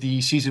into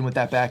the season with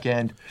that back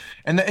end,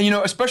 and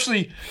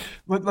especially,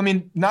 I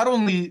mean, not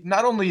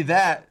only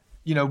that,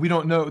 we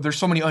don't know. There's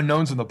so many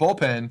unknowns in the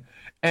bullpen,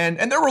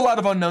 and there were a lot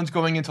of unknowns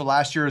going into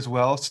last year as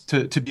well.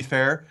 To be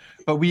fair,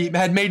 but we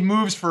had made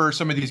moves for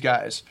some of these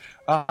guys.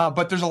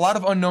 But there's a lot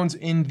of unknowns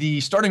in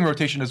the starting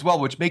rotation as well,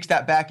 which makes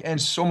that back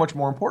end so much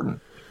more important.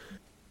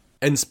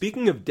 And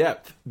speaking of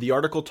depth, the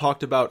article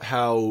talked about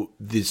how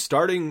the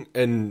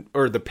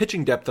the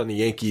pitching depth on the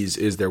Yankees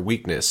is their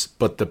weakness,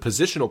 but the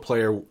positional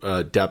player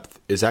depth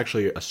is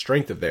actually a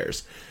strength of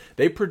theirs.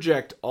 They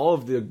project all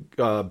of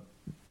the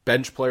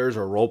bench players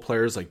or role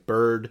players like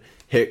Bird,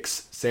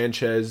 Hicks,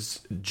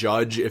 Sanchez,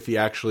 Judge, if he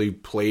actually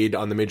played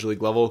on the major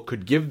league level,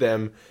 could give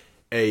them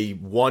a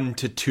 1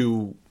 to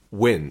 2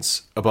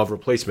 wins above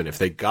replacement if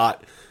they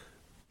got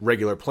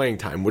regular playing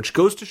time, which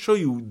goes to show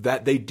you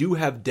that they do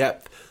have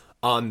depth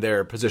on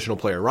their positional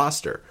player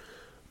roster.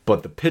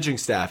 But the pitching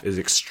staff is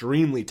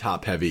extremely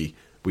top heavy.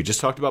 We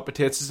just talked about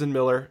Betances and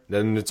Miller,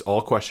 then it's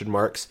all question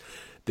marks.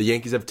 The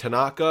Yankees have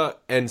Tanaka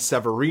and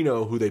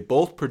Severino, who they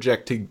both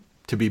project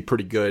to be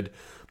pretty good,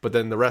 but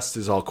then the rest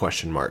is all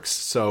question marks.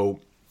 So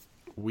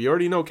we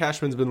already know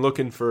Cashman's been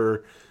looking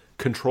for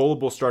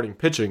controllable starting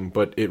pitching,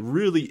 but it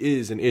really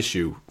is an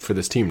issue for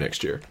this team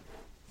next year.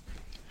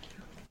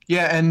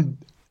 Yeah, and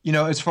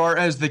as far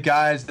as the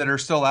guys that are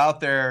still out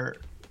there,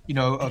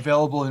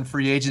 available in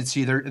free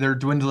agency, they're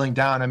dwindling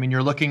down. I mean,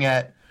 you're looking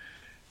at,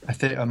 I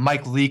think,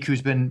 Mike Leake,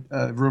 who's been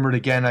rumored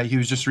again. He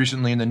was just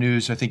recently in the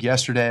news, I think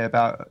yesterday,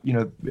 about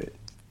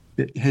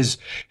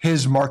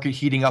his market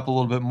heating up a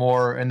little bit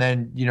more, and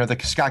then the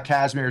Scott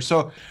Kazmir.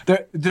 So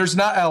there's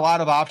not a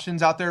lot of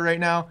options out there right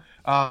now.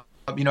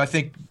 I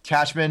think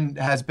Cashman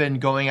has been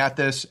going at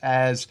this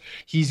as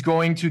he's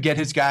going to get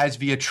his guys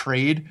via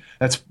trade.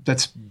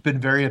 That's been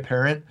very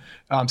apparent.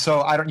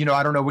 So I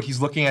don't know what he's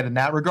looking at in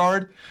that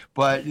regard,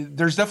 but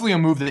there's definitely a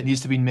move that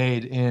needs to be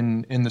made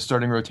in the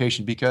starting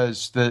rotation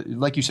because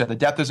like you said, the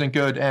depth isn't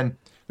good, and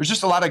there's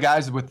just a lot of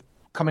guys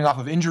coming off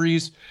of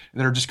injuries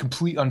that are just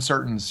complete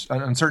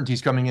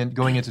uncertainties going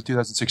into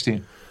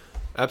 2016.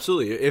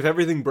 Absolutely. If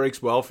everything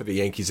breaks well for the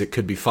Yankees, it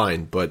could be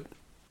fine, but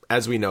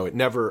as we know,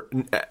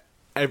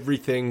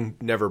 everything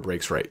never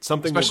breaks right.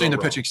 Something especially in the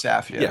wrong. Pitching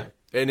staff. Yeah.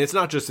 And it's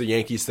not just the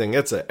Yankees thing.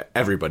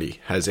 Everybody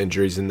has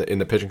injuries in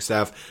the pitching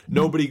staff.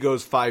 Nobody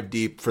goes 5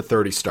 deep for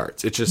 30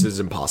 starts. It just is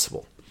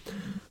impossible.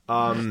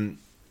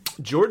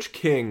 George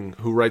King,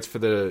 who writes for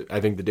the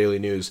Daily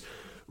News,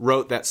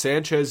 wrote that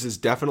Sanchez is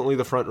definitely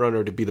the front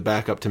runner to be the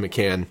backup to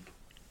McCann,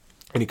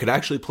 and he could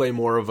actually play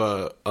more of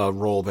a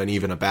role than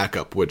even a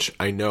backup, which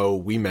I know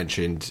we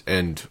mentioned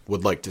and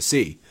would like to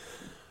see.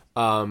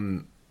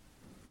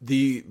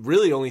 The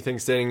really only thing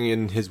standing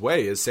in his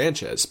way is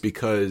Sanchez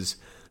because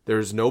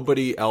there's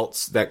nobody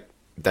else that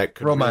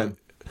could. Roman.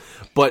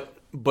 But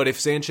if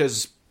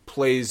Sanchez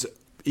plays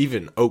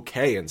even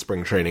okay in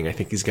spring training, I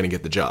think he's going to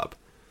get the job.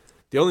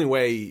 The only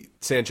way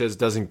Sanchez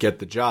doesn't get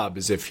the job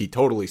is if he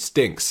totally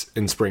stinks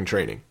in spring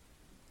training.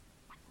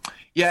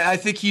 Yeah, I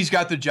think he's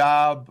got the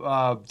job.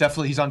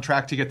 Definitely he's on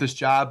track to get this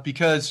job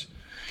because,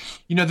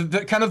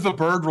 the kind of the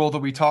Bird role that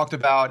we talked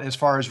about as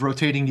far as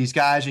rotating these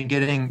guys and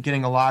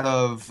getting a lot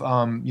of,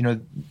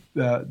 the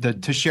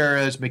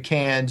Teixeiras,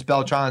 McCanns,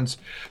 Beltrans,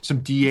 some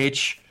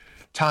DH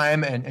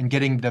time and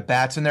getting the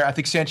bats in there. I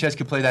think Sanchez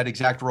could play that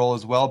exact role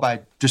as well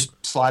by just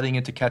sliding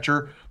into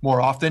catcher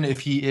more often if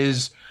he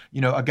is,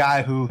 a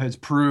guy who has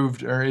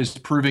proved or is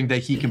proving that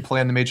he can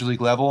play on the major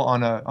league level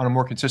on a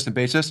more consistent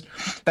basis.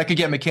 That could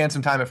get McCann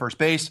some time at first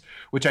base,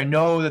 which I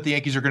know that the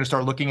Yankees are going to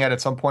start looking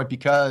at some point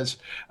because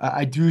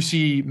I do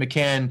see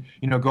McCann,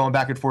 going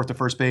back and forth to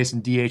first base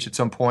and DH at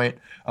some point,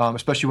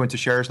 especially when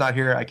Teixeira's not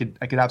here. I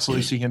could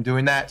absolutely see him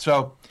doing that.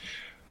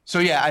 So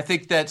yeah, I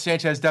think that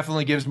Sanchez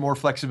definitely gives more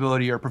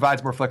flexibility or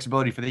provides more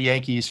flexibility for the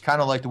Yankees,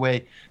 kind of like the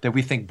way that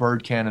we think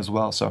Bird can as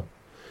well. So.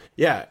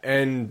 Yeah,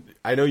 and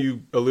I know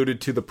you alluded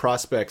to the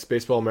prospects.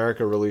 Baseball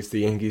America released the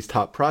Yankees'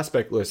 top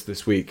prospect list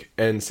this week,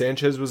 and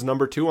Sanchez was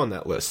number 2 on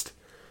that list.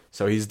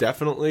 So he's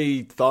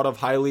definitely thought of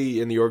highly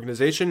in the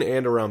organization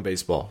and around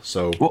baseball.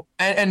 So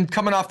and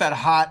coming off that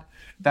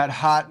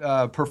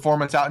hot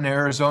performance out in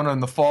Arizona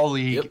in the fall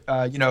league,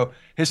 yep.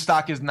 His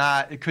stock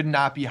could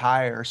not be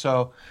higher.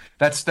 So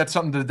that's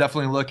something to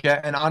definitely look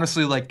at. And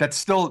honestly, that's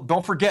still,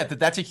 don't forget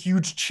that's a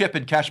huge chip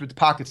in Cashman's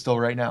pocket still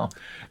right now.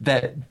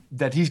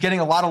 That he's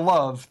getting a lot of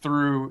love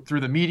through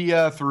the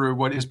media, through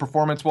what his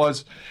performance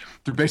was,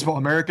 through Baseball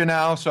America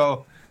now.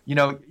 So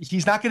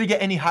he's not going to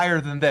get any higher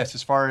than this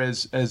as far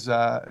as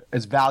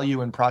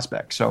value and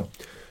prospect. So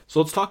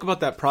let's talk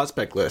about that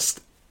prospect list.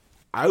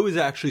 I was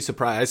actually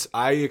surprised.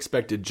 I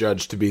expected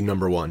Judge to be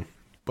number 1,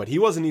 but he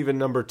wasn't even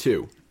number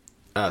 2.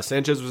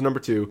 Sanchez was number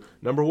 2.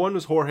 Number 1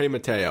 was Jorge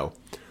Mateo,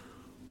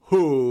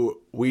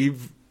 who we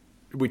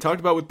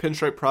talked about with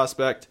Pinstripe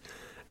Prospect,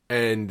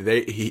 and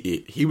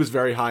he was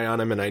very high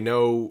on him. And I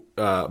know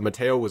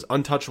Mateo was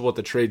untouchable at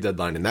the trade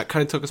deadline, and that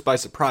kind of took us by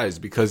surprise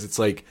because it's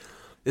like,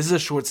 this is a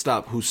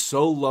shortstop who's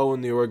so low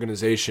in the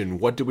organization.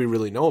 What do we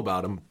really know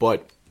about him?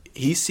 But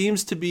he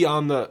seems to be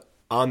on the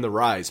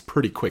rise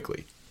pretty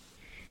quickly.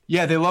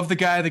 Yeah, they love the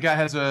guy. The guy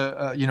has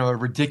a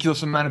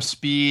ridiculous amount of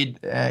speed.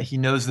 He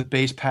knows the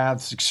base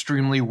paths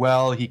extremely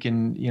well. He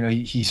can,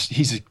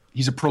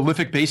 he's a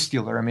prolific base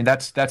stealer. I mean,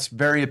 that's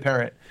very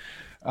apparent.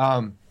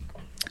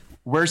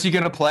 Where's he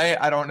going to play?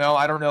 I don't know.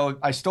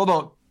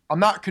 I'm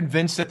not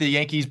convinced that the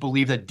Yankees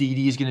believe that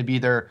Didi is going to be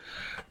their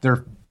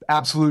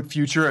absolute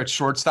future at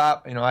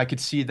shortstop. I could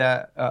see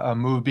that a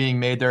move being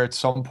made there at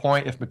some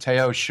point if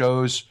Mateo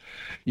shows,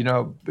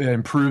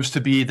 improves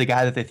to be the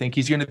guy that they think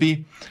he's going to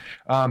be.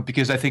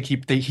 Because I think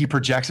he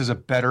projects as a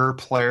better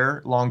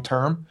player long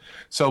term.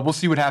 So we'll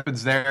see what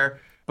happens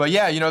there. But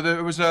yeah,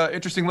 there was an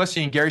interesting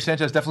listing. Gary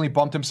Sanchez definitely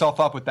bumped himself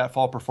up with that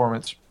fall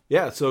performance.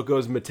 Yeah, so it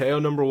goes Mateo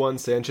number 1,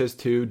 Sanchez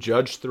 2,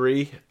 Judge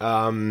 3.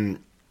 And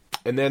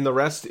then the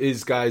rest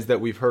is guys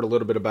that we've heard a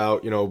little bit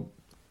about,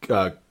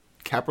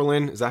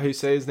 Kapralin, is that how you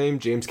say his name?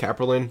 James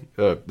Kapralin,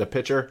 the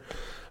pitcher.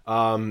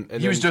 And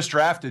he was just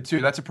drafted too.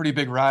 That's a pretty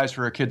big rise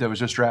for a kid that was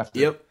just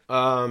drafted. Yep.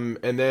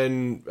 And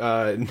then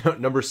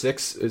number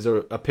 6 is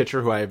a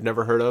pitcher who I have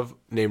never heard of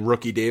named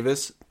Rookie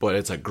Davis, but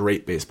it's a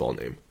great baseball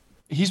name.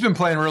 He's been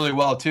playing really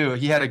well too.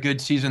 He had a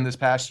good season this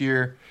past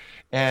year.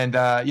 And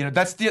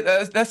that's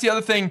the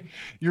other thing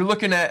you're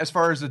looking at as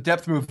far as the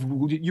depth move.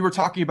 You were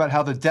talking about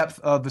how the depth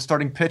of the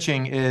starting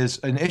pitching is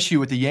an issue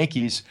with the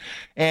Yankees,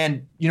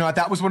 and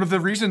that was one of the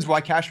reasons why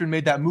Cashman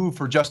made that move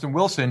for Justin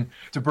Wilson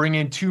to bring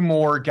in 2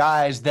 more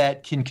guys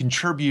that can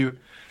contribute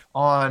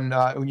on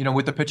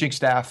with the pitching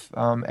staff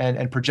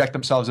and project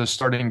themselves as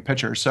starting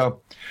pitchers. So,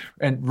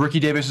 and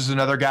Rookie Davis is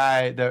another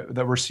guy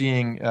that we're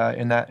seeing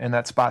in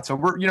that spot. So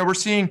we're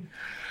seeing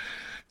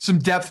some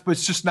depth, but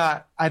it's just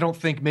not, I don't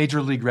think,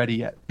 major league ready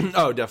yet.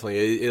 Oh,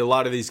 definitely. A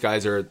lot of these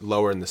guys are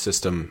lower in the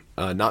system.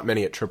 Not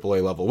many at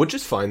AAA level, which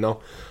is fine, though.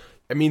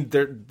 I mean,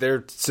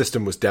 their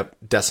system was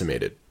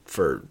decimated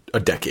for a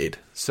decade,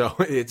 so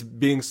it's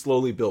being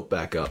slowly built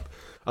back up.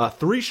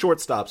 3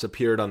 shortstops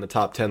appeared on the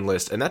top 10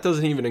 list, and that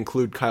doesn't even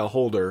include Kyle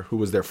Holder, who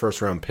was their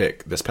first-round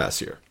pick this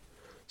past year.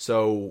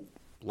 So,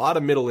 a lot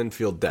of middle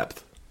infield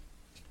depth.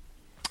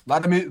 A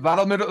lot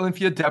of middle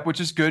infield depth, which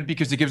is good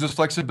because it gives us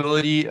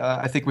flexibility,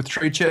 I think, with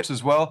trade chips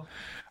as well.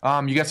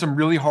 You got some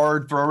really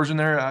hard throwers in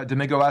there.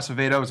 Domingo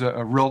Acevedo is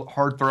a real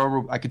hard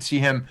thrower. I could see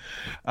him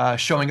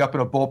showing up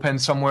in a bullpen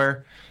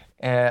somewhere,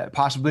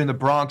 possibly in the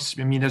Bronx.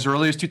 I mean, as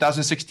early as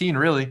 2016,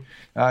 really.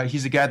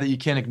 He's a guy that you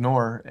can't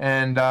ignore.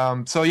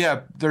 And so,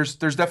 yeah, there's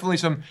definitely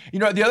some.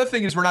 The other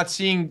thing is we're not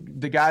seeing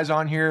the guys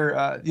on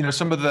here.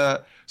 Some of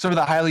the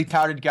highly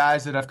touted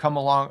guys that have come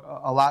along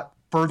a lot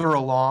further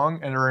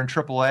along and are in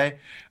AAA,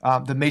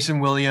 the Mason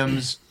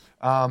Williams,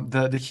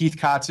 the Heath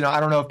Kotts. I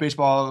don't know if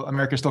Baseball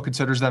America still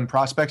considers them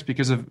prospects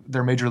because of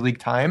their major league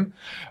time,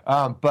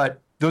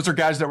 but those are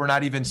guys that we're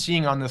not even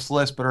seeing on this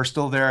list, but are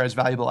still there as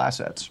valuable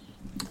assets.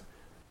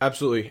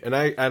 Absolutely, and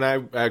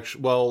I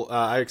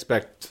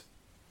expect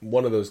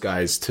one of those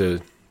guys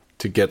to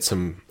get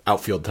some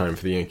outfield time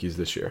for the Yankees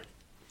this year.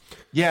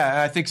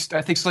 Yeah, I think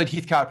Slade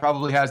Heathcott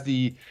probably has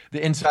the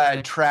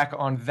inside track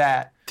on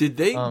that. Did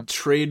they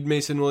trade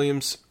Mason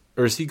Williams,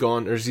 or is he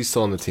gone, or is he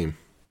still on the team?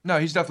 No,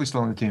 he's definitely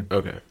still on the team.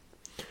 Okay.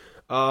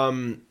 All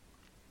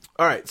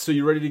right, so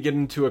you ready to get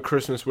into a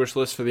Christmas wish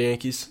list for the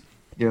Yankees?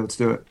 Yeah, let's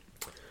do it.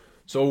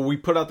 So we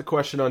put out the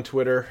question on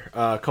Twitter.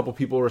 A couple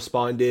people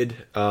responded.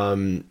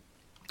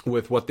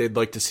 with what they'd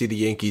like to see the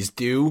Yankees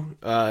do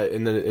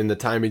in the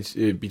time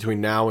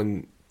between now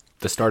and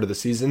the start of the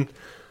season.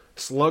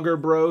 Slugger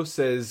Bro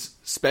says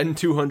spend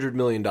 $200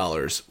 million,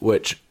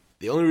 which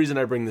the only reason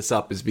I bring this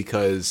up is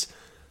because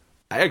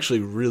I actually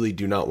really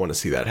do not want to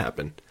see that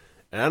happen.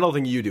 And I don't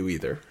think you do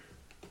either.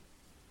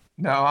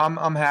 No,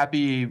 I'm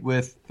happy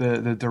with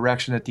the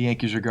direction that the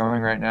Yankees are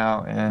going right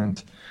now,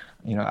 and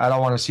I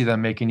don't want to see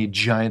them make any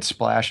giant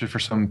splashes for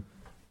some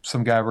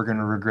guy we're going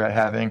to regret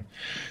having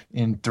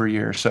in 3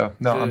 years. So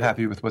no, I'm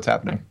happy with what's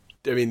happening.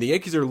 I mean, the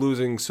Yankees are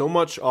losing so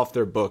much off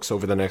their books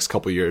over the next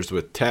couple of years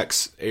with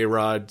Tex,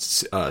 A-Rod,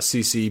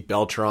 CC,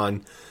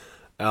 Beltran.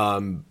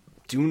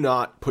 Do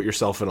not put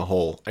yourself in a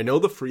hole. I know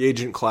the free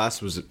agent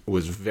class was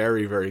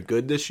very, very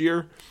good this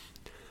year,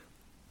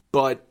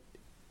 but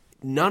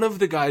none of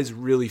the guys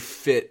really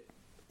fit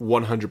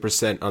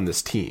 100% on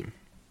this team.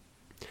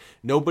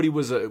 Nobody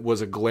was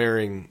a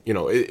glaring,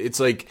 it's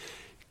like,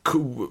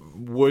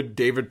 would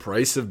David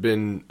Price have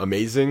been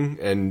amazing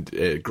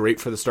and great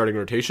for the starting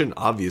rotation?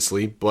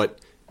 Obviously, but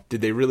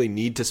did they really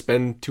need to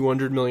spend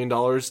 $200 million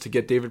to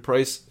get David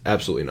Price?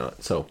 Absolutely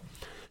not. So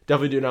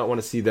definitely do not want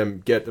to see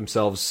them get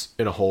themselves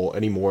in a hole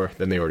any more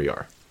than they already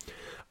are.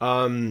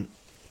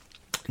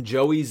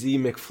 Joey Z.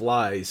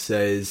 McFly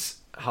says,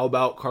 how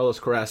about Carlos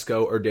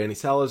Carrasco or Danny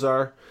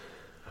Salazar?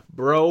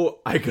 Bro,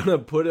 I gonna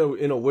put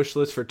in a wish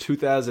list for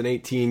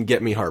 2018,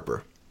 get me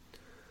Harper.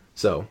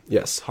 So,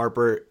 yes,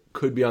 Harper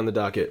could be on the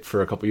docket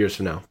for a couple years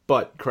from now.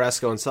 But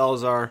Carrasco and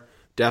Salazar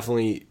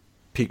definitely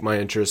piqued my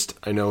interest.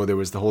 I know there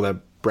was the whole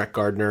that Brett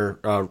Gardner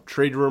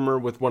trade rumor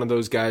with one of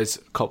those guys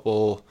a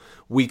couple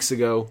weeks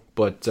ago.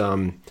 But,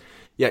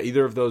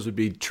 either of those would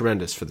be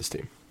tremendous for this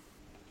team.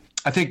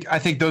 I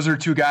think those are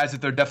two guys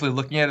that they're definitely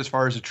looking at as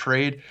far as a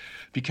trade,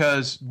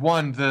 because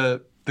one,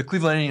 the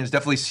Cleveland Indians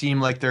definitely seem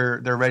like they're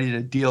ready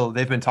to deal.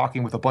 They've been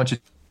talking with a bunch of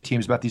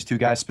teams about these two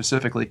guys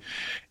specifically,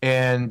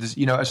 and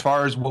as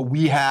far as what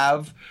we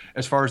have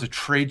as far as a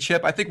trade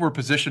chip, I think we're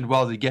positioned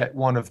well to get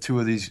one of two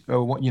of these,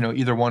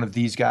 either one of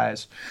these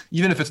guys.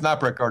 Even if it's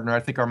not Brett Gardner, I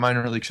think our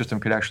minor league system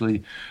could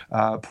actually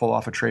pull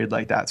off a trade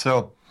like that.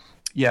 So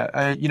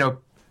yeah,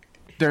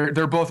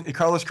 They're both.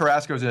 Carlos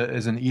Carrasco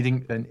is an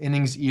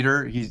innings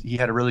eater. He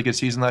had a really good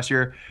season last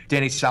year.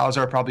 Danny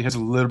Salazar probably has a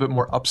little bit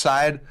more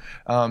upside.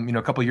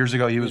 A couple of years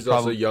ago, he was probably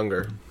also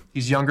younger.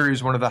 He's younger.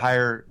 He's one of the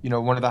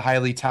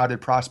highly touted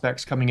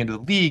prospects coming into the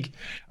league.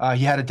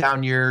 He had a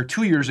down year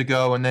 2 years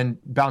ago and then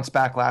bounced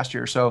back last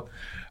year. So,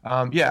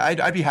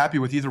 I'd be happy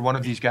with either one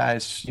of these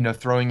guys,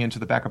 throwing into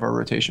the back of our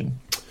rotation.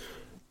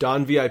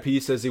 Don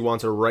VIP says he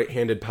wants a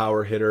right-handed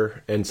power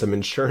hitter and some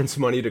insurance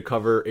money to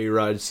cover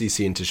A-Rod,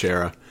 CC, and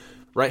Teixeira.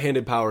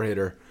 Right-handed power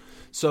hitter.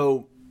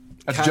 So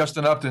that's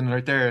Justin Upton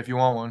right there if you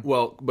want one.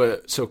 Well,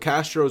 so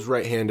Castro's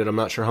right-handed. I'm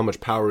not sure how much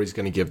power he's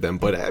going to give them,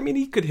 but I mean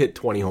he could hit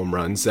 20 home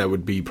runs. That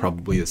would be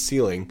probably a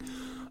ceiling.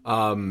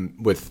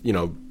 With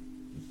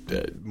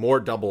more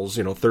doubles,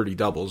 30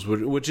 doubles,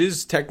 which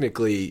is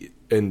technically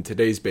in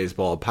today's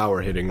baseball a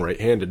power hitting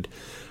right-handed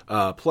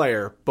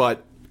player.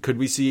 But could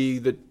we see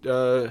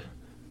the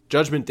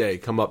Judgment Day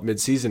come up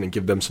mid-season and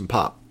give them some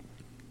pop?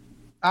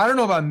 I don't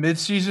know about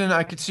midseason.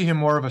 I could see him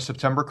more of a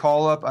September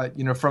call-up.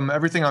 From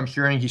everything I'm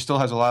hearing, he still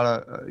has a lot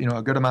of,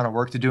 a good amount of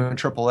work to do in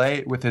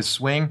AAA with his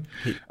swing.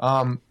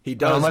 He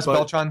does, unless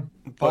Beltran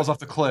falls off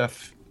the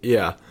cliff.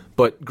 Yeah,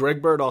 but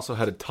Greg Bird also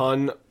had a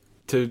ton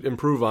to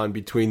improve on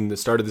between the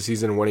start of the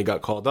season and when he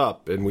got called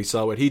up, and we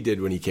saw what he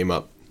did when he came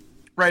up.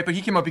 Right, but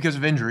he came up because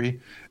of injury.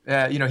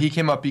 He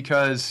came up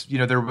because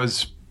there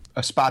was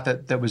a spot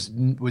that was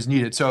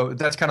needed. So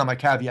that's kind of my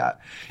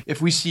caveat.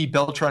 If we see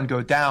Beltran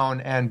go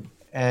down and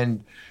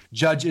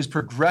Judge is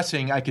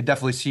progressing, I could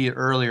definitely see it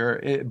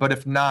earlier. But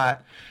if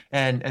not,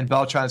 and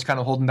Beltran's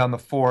kind of holding down the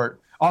fort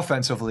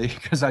offensively,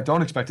 because I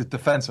don't expect it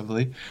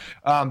defensively,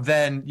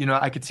 then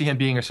I could see him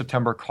being a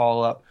September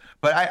call-up.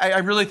 But I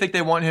really think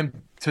they want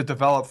him to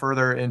develop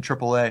further in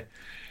AAA.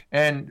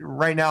 And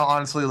right now,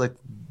 honestly,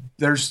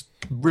 there's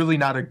really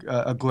not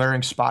a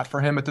glaring spot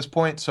for him at this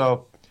point.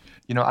 So,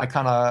 I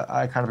kind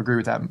of agree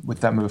with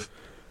that move.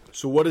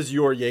 So what is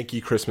your Yankee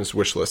Christmas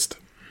wish list?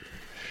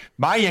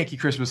 My Yankee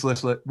Christmas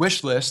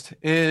wish list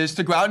is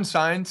to go out and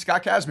sign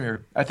Scott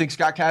Kazmir. I think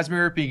Scott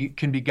Kazmir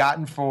can be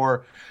gotten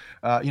for,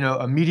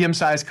 a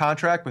medium-sized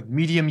contract with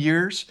medium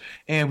years,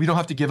 and we don't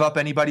have to give up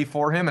anybody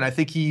for him. And I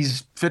think he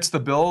fits the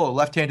bill. A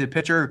left-handed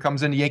pitcher who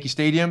comes into Yankee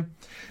Stadium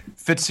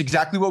fits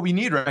exactly what we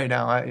need right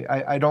now.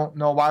 I don't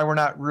know why we're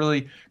not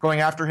really going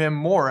after him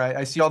more.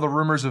 I see all the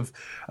rumors of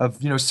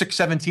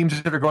 6-7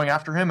 teams that are going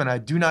after him, and I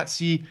do not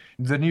see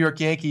the New York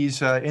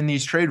Yankees in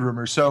these trade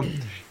rumors. So.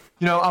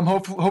 I'm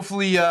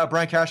hopefully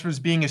Brian Cashman's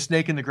being a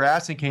snake in the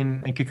grass and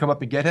can come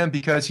up and get him,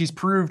 because he's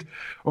proved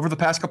over the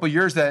past couple of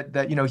years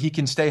that he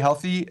can stay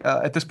healthy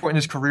at this point in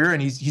his career,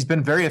 and he's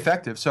been very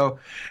effective. So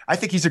I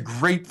think he's a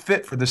great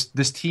fit for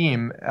this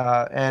team.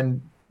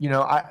 And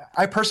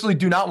I personally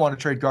do not want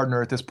to trade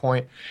Gardner at this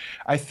point.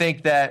 I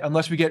think that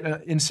unless we get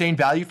insane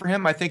value for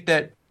him, I think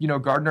that,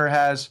 Gardner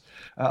has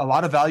a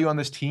lot of value on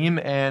this team,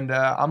 and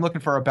I'm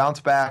looking for a bounce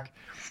back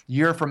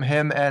year from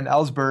him and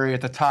Ellsbury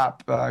at the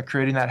top,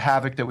 creating that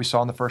havoc that we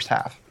saw in the first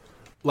half.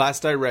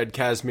 Last I read,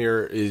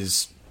 Kazmir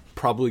is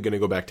probably going to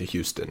go back to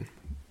Houston,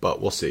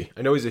 but we'll see.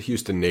 I know he's a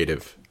Houston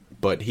native,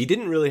 but he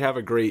didn't really have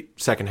a great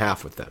second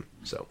half with them,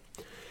 so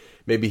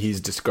maybe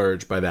he's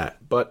discouraged by that.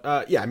 But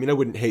I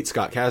wouldn't hate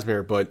Scott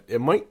Kazmir, but it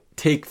might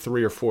take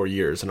 3 or 4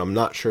 years, and I'm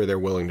not sure they're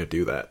willing to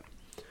do that.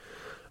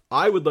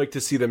 I would like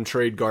to see them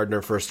trade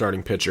Gardner for a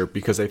starting pitcher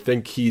because I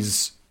think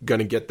he's going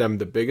to get them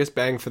the biggest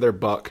bang for their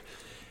buck.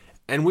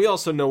 And we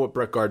also know what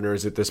Brett Gardner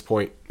is at this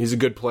point. He's a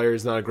good player.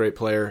 He's not a great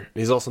player.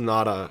 He's also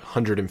not a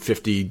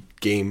 150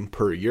 game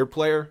per year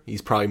player.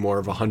 He's probably more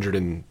of a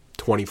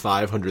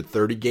 125,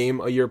 130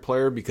 game a year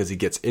player because he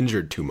gets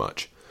injured too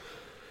much.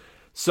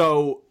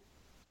 So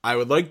I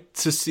would like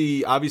to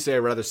see, obviously I'd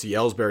rather see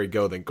Ellsbury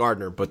go than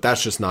Gardner, but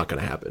that's just not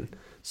going to happen.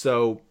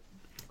 So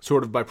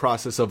sort of by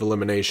process of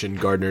elimination,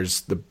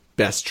 Gardner's the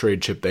best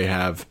trade chip they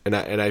have. And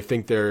I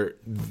think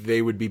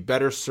they would be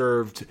better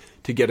served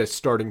to get a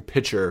starting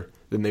pitcher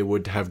than they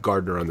would to have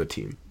Gardner on the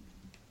team.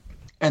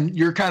 And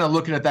you're kind of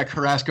looking at that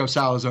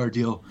Carrasco-Salazar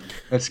deal.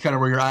 That's kind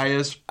of where your eye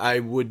is? I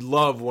would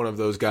love one of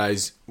those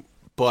guys,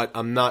 but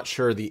I'm not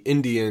sure the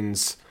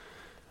Indians...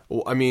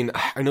 I mean,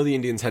 I know the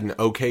Indians had an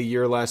okay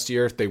year last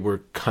year. They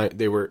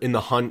were in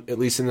the hunt, at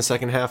least in the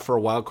second half, for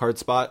a wild card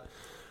spot.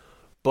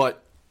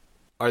 But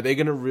are they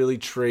going to really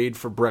trade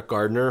for Brett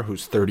Gardner,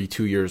 who's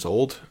 32 years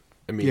old?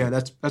 I mean, yeah,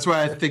 that's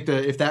why I think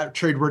that if that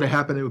trade were to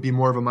happen, it would be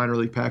more of a minor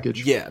league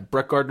package. Yeah,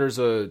 Brett Gardner's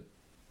a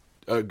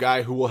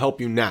guy who will help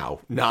you now,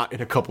 not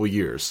in a couple of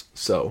years.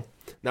 So,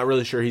 not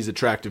really sure he's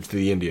attractive to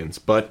the Indians,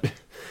 but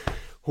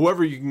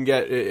whoever you can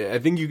get, I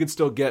think you can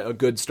still get a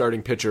good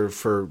starting pitcher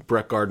for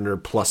Brett Gardner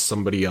plus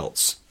somebody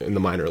else in the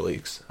minor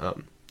leagues.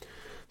 So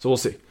we'll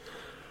see.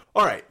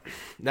 All right,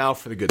 now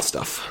for the good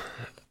stuff.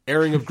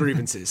 Airing of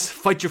grievances.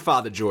 Fight your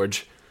father,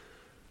 George.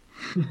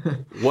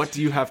 What do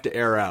you have to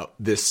air out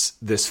this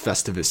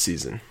Festivus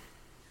season?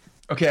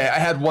 Okay, I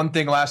had one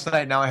thing last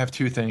night. Now I have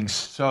two things.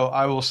 So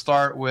I will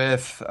start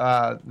with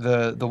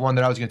the one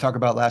that I was going to talk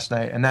about last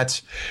night, and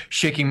that's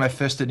shaking my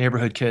fist at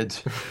neighborhood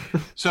kids.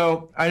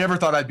 So I never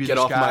thought I'd be Get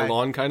this off guy. my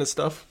lawn kind of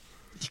stuff?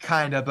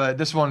 Kind of, but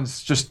this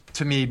one's just,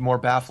 to me, more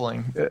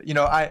baffling.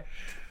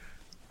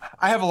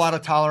 I have a lot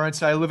of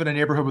tolerance. I live in a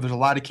neighborhood where there's a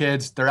lot of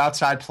kids. They're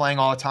outside playing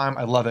all the time.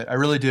 I love it. I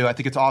really do. I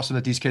think it's awesome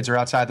that these kids are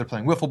outside. They're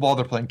playing wiffle ball.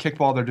 They're playing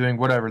kickball. They're doing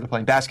whatever. They're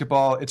playing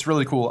basketball. It's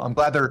really cool. I'm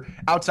glad they're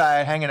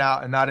outside hanging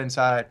out and not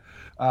inside,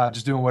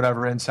 just doing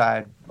whatever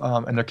inside.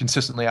 And they're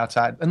consistently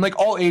outside. And like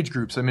all age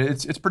groups. I mean,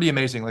 it's pretty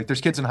amazing. Like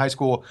there's kids in high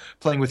school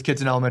playing with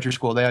kids in elementary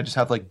school. They just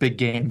have like big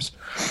games.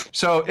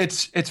 So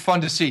it's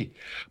fun to see.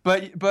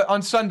 But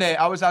on Sunday,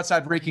 I was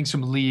outside raking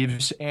some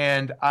leaves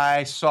and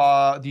I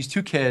saw these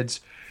two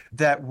kids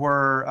that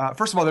were,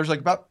 first of all, there's like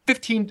about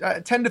 10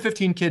 to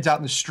 15 kids out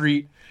in the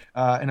street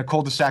in a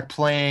cul-de-sac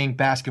playing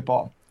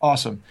basketball.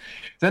 Awesome.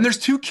 Then there's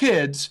two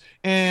kids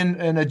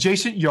in an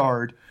adjacent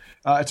yard.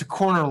 It's a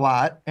corner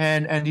lot,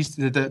 and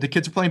the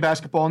kids are playing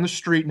basketball in the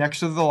street next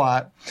to the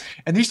lot.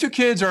 And these two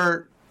kids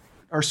are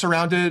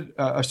surrounded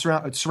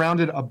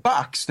a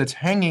box that's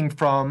hanging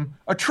from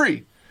a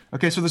tree.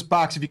 Okay, so this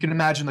box, if you can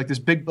imagine, like this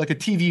big, like a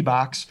TV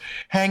box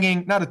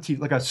hanging, not a TV,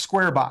 like a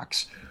square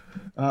box.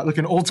 Like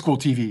an old school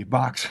TV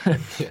box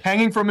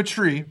hanging from a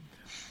tree,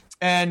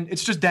 and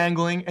it's just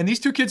dangling. And these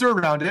two kids are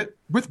around it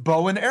with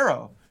bow and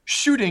arrow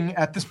shooting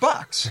at this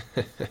box.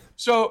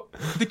 So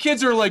the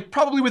kids are like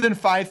probably within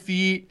 5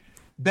 feet.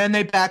 Then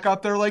they back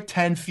up. They're like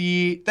 10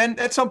 feet. Then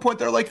at some point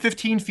they're like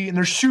 15 feet and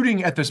they're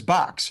shooting at this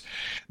box.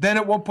 Then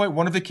at one point,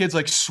 one of the kids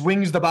like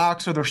swings the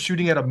box, or they're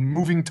shooting at a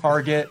moving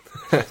target.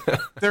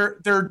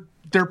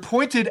 They're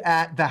pointed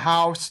at the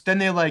house. Then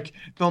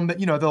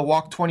they'll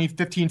walk 20,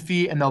 15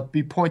 feet and they'll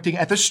be pointing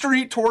at the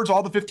street towards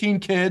all the 15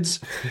 kids,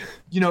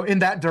 in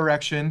that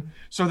direction,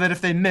 so that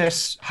if they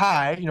miss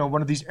high,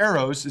 one of these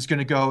arrows is going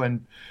to go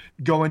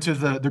into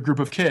the group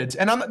of kids.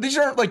 And these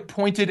aren't like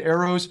pointed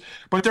arrows,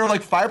 but they're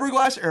like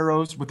fiberglass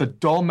arrows with a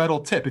dull metal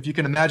tip, if you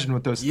can imagine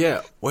what those.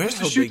 Yeah, where's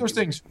to shoot those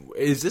things?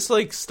 Is this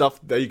like stuff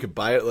that you could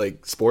buy at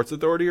like Sports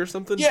Authority or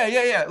something?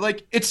 Yeah.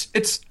 Like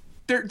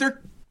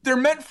they're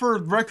meant for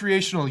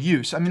recreational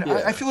use. I mean,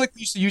 yeah. I feel like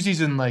we used to use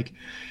these in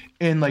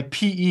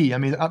PE. I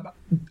mean,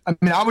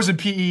 I was in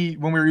PE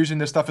when we were using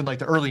this stuff in like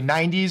the early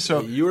 90s.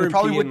 So you were they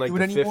probably in PE wouldn't in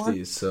like do the it anymore.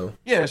 50s. So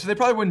yeah, so they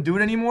probably wouldn't do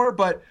it anymore.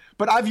 But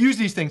I've used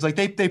these things. Like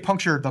they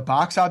puncture the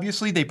box.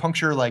 Obviously, they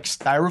puncture like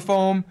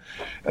styrofoam,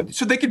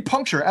 so they could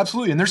puncture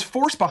absolutely. And there's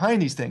force behind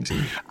these things.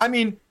 I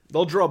mean,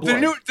 they'll draw blood.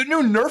 The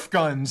new Nerf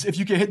guns, if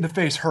you get hit in the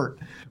face, hurt.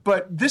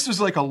 But this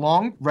is like a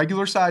long,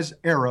 regular size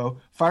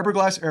arrow,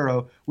 fiberglass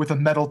arrow with a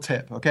metal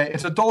tip. Okay,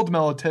 it's a dulled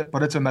metal tip,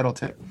 but it's a metal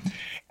tip.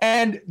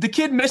 And the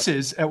kid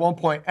misses at one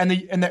point, and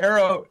the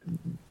arrow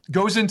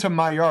goes into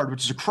my yard,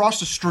 which is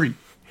across the street.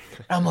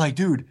 And I'm like,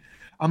 dude,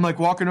 I'm like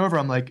walking over.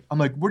 I'm like,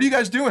 what are you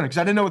guys doing? Because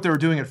I didn't know what they were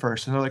doing at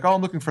first. And they're like, oh,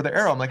 I'm looking for the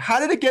arrow. I'm like, how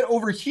did it get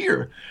over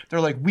here?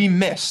 They're like, we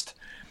missed.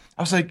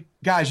 I was like,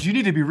 guys, you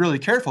need to be really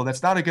careful.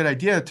 That's not a good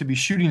idea to be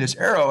shooting this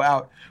arrow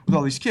out with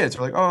all these kids.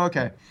 They're like, oh,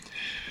 okay.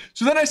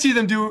 So then I see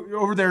them do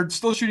over there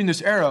still shooting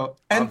this arrow,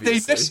 and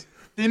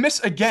they miss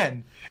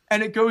again,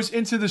 and it goes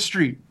into the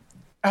street.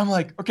 I'm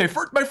like, okay,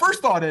 my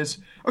first thought is,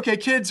 okay,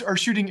 kids are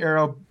shooting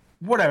arrow,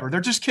 whatever.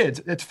 They're just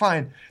kids. It's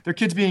fine. They're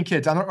kids being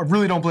kids. I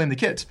really don't blame the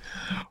kids.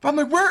 But I'm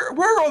like, where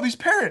are all these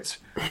parents?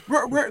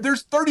 Where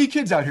there's 30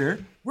 kids out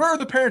here. Where are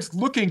the parents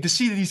looking to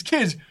see these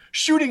kids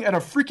shooting at a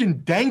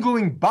freaking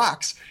dangling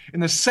box in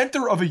the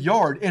center of a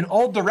yard in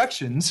all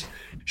directions,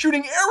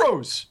 shooting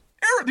arrows?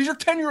 These are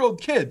 10-year-old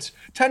kids,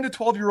 10 to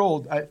 12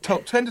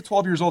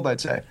 years old,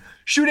 I'd say,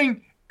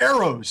 shooting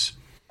arrows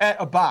at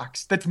a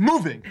box that's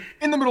moving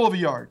in the middle of a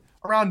yard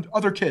around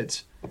other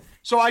kids.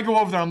 So I go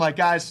over there. I'm like,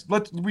 guys,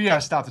 we gotta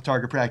stop the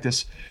target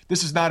practice.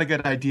 This is not a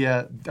good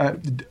idea.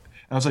 And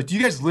I was like, do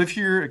you guys live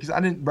here? Because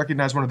I didn't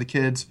recognize one of the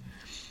kids.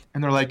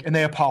 And they're like, and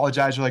they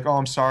apologize. They're like, oh,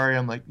 I'm sorry.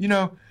 I'm like,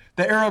 the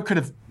arrow could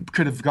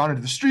have gone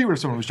into the street where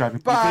someone was driving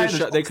by.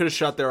 They could have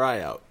shot their eye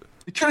out.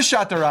 They could have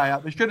shot their eye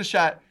out. They could have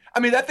shot. I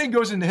mean, that thing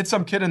goes in to hit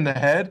some kid in the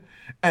head,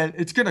 and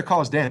it's going to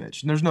cause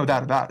damage, and there's no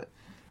doubt about it.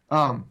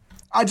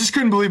 I just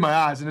couldn't believe my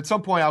eyes, and at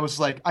some point I was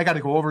like, I got to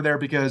go over there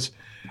because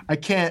I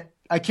can't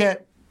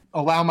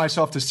allow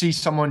myself to see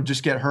someone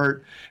just get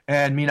hurt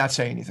and me not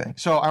say anything.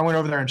 So I went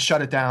over there and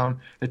shut it down.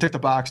 They took the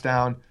box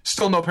down.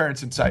 Still no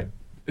parents in sight.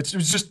 It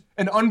was just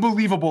an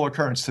unbelievable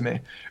occurrence to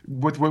me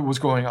with what was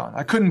going on.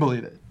 I couldn't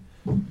believe it.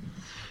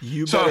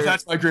 So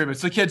that's my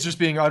grievance. The kids just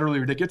being utterly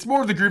ridiculous. It's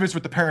more of the grievance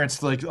with the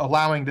parents, like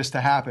allowing this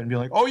to happen. Be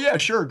like, oh yeah,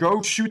 sure,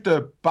 go shoot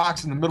the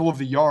box in the middle of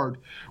the yard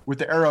with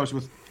the arrows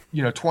with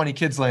 20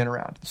 kids laying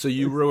around. So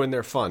you ruined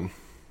their fun.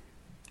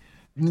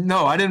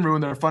 No, I didn't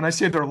ruin their fun. I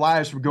saved their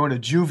lives from going to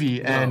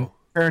juvie and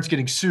parents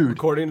getting sued.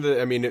 According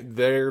to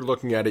they're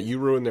looking at it. You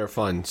ruined their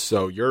fun.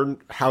 So your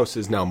house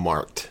is now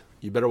marked.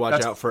 You better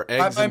watch out for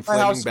eggs and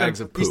floating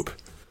bags of poop.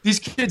 These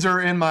kids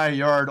are in my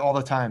yard all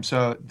the time,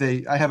 so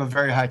I have a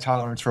very high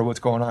tolerance for what's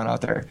going on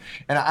out there,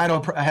 and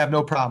I have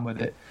no problem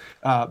with it.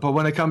 But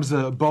when it comes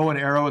to bow and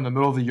arrow in the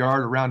middle of the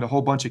yard around a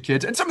whole bunch of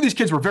kids, and some of these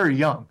kids were very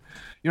young,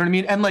 you know what I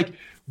mean, and like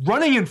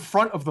running in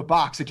front of the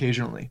box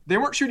occasionally. They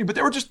weren't shooting, but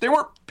they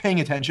weren't paying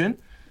attention.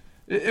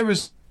 It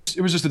was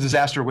just a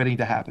disaster waiting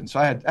to happen. So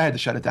I had to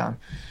shut it down.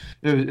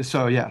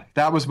 So yeah,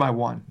 that was my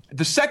one.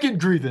 The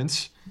second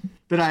grievance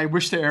that I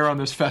wish to air on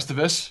this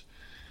Festivus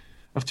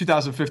of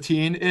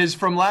 2015 is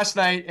from last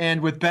night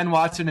and with Ben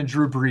Watson and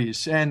Drew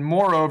Brees, and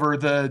moreover,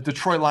 the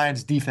Detroit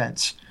Lions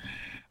defense.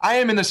 I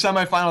am in the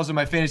semifinals of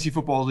my fantasy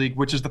football league,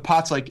 which is the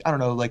pot's like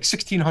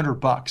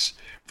 $1,600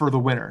 for the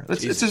winner.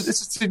 It's a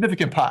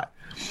significant pot.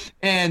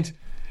 And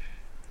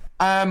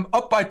I'm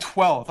up by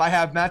 12. I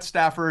have Matt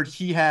Stafford.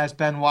 He has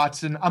Ben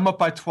Watson. I'm up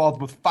by 12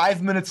 with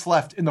 5 minutes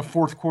left in the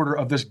fourth quarter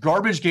of this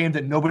garbage game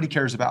that nobody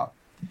cares about.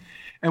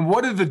 And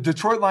what did the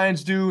Detroit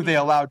Lions do? They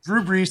allowed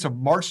Drew Brees to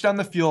march down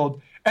the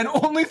field and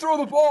only throw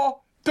the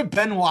ball to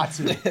Ben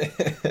Watson.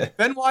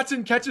 Ben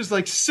Watson catches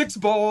like 6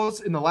 balls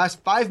in the last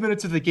 5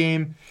 minutes of the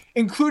game,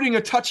 including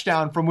a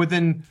touchdown from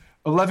within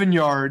 11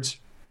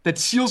 yards that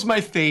seals my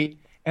fate,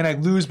 and I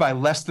lose by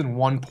less than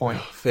 1 point.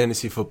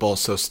 Fantasy football is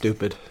so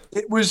stupid.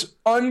 It was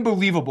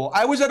unbelievable.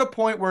 I was at a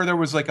point where there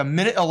was like a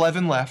minute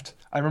 11 left.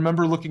 I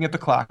remember looking at the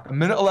clock. A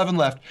minute 11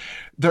 left.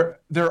 They're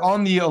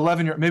on the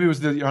 11 – maybe it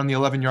was on the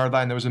 11-yard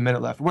line. There was a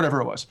minute left,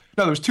 whatever it was.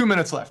 No, there was 2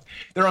 minutes left.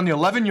 They're on the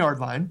 11-yard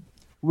line.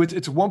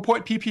 It's a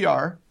 1-point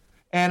PPR,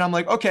 and I'm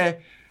like, okay,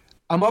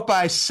 I'm up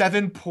by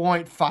 7.5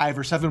 or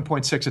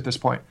 7.6 at this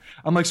point.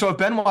 I'm like, so if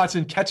Ben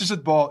Watson catches the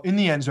ball in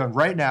the end zone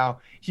right now,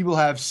 he will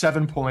have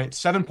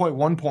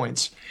 7.1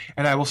 points,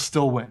 and I will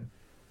still win.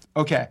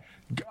 Okay,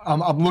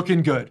 I'm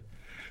looking good.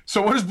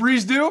 So what does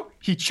Brees do?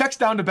 He checks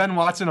down to Ben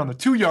Watson on the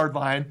 2-yard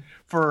line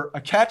for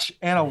a catch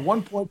and a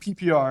 1-point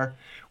PPR,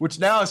 which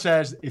now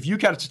says if you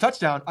catch a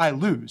touchdown, I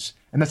lose.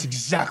 And that's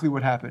exactly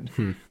what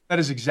happened. That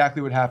is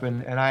exactly what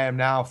happened, and I am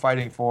now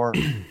fighting for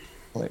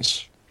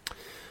place.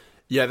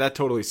 Yeah, that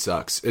totally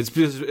sucks. It's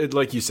because,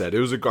 like you said, it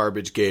was a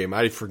garbage game.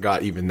 I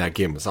forgot even that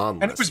game was on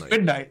last night. And it was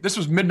midnight. This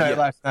was midnight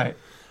last night.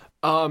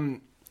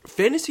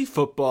 Fantasy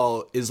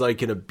football is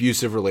like an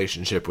abusive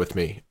relationship with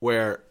me,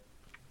 where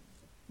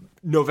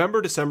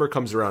November, December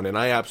comes around, and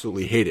I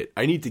absolutely hate it.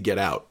 I need to get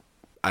out.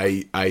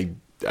 I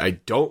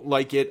don't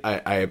like it.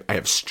 I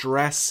have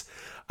stress.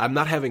 I'm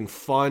not having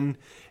fun.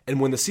 And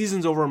when the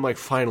season's over, I'm like,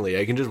 finally,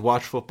 I can just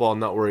watch football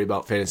and not worry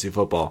about fantasy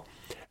football.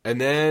 And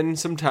then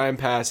some time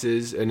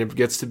passes, and it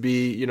gets to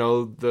be,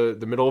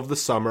 the middle of the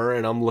summer,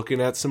 and I'm looking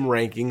at some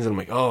rankings, and I'm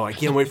like, oh, I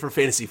can't wait for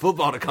fantasy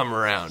football to come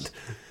around.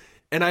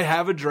 And I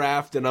have a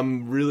draft, and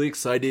I'm really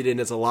excited, and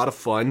it's a lot of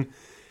fun.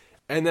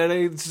 And then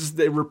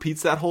it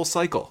repeats that whole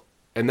cycle.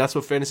 And that's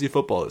what fantasy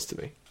football is to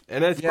me.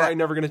 And it's probably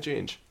never going to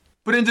change.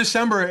 But in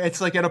December, it's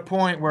like at a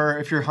point where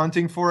if you're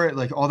hunting for it,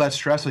 like all that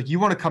stress, like you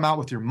want to come out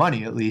with your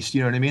money at least.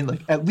 You know what I mean?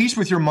 Like at least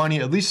with your money,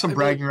 at least some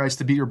bragging rights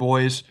to beat your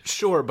boys.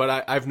 Sure,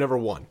 but I've never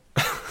won.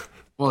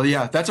 Well,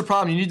 yeah, that's a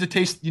problem. You need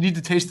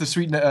to taste the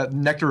sweet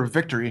nectar of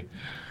victory,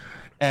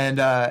 and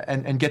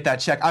get that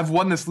check. I've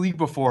won this league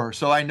before,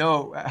 so I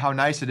know how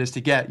nice it is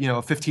to get a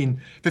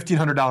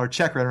 $1,500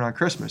 check right around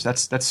Christmas.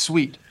 That's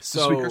sweet. It's a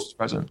sweet Christmas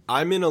present.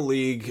 I'm in a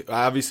league.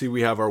 Obviously,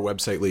 we have our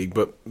website league,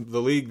 but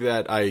the league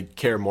that I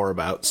care more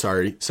about.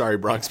 Sorry,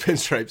 Bronx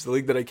Pinstripes. The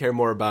league that I care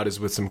more about is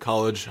with some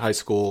college, high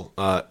school,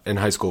 and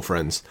high school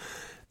friends,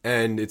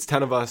 and it's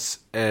 10 of us,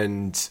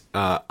 and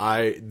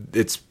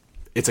it's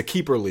a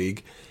keeper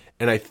league.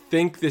 And I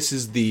think this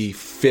is the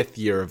 5th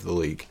year of the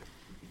league,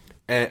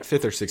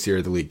 5th or 6th year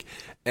of the league.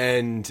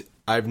 And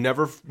I've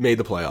never made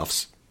the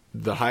playoffs.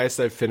 The highest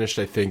I've finished,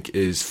 I think,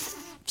 is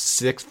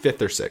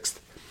 5th or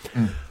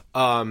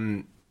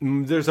 6th.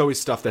 There's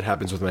always stuff that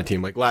happens with my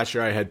team. Like last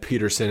year I had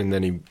Peterson, and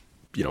then he,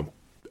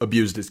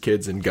 abused his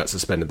kids and got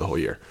suspended the whole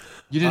year.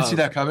 You didn't see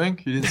that coming?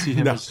 You didn't see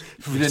him? No.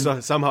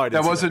 Somehow I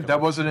didn't.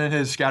 That wasn't in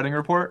his scouting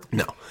report?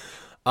 No.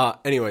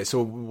 Anyway,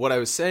 so what I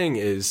was saying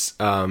is...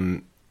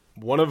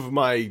 one of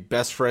my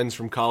best friends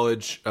from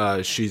college,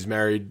 she's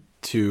married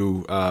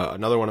to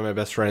another one of my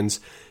best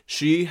friends.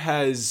 She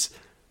has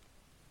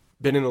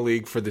been in the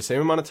league for the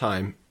same amount of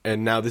time,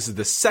 and now this is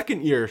the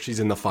 2nd year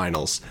she's in the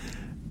finals.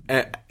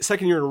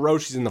 2nd year in a row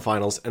she's in the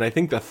finals, and I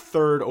think the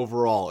 3rd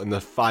overall in the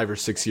 5 or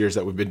 6 years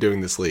that we've been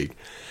doing this league.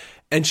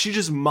 And she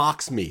just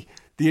mocks me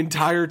the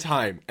entire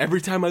time.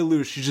 Every time I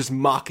lose, she's just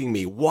mocking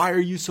me. Why are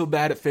you so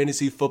bad at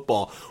fantasy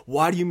football?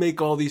 Why do you make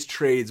all these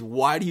trades?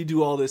 Why do you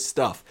do all this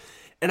stuff?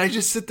 And I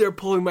just sit there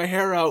pulling my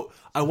hair out.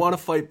 I want to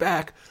fight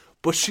back,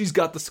 but she's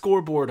got the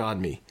scoreboard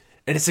on me.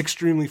 And it's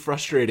extremely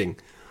frustrating.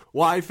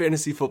 Why,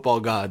 fantasy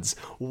football gods?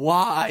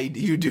 Why do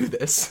you do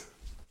this?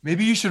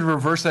 Maybe you should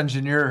reverse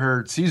engineer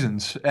her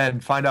seasons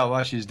and find out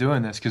why she's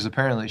doing this, because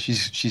apparently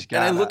she's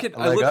got. And I look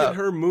at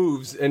her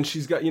moves, and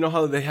she's got,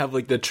 how they have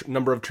like the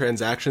number of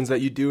transactions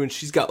that you do, and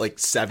she's got like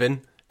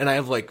 7, and I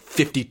have like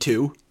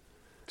 52.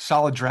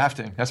 Solid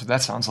drafting. That's what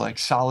that sounds like.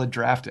 Solid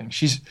drafting.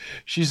 She's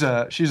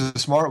a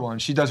smart one.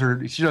 She does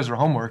her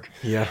homework.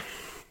 Yeah.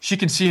 She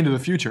can see into the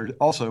future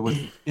also with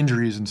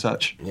injuries and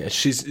such. Yeah,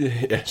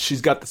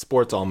 she's got the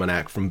sports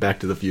almanac from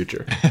Back to the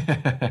Future.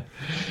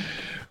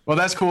 Well,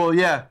 that's cool.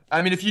 Yeah.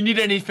 I mean, if you need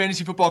any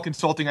fantasy football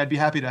consulting, I'd be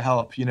happy to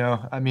help,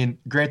 I mean,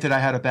 granted I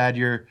had a bad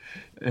year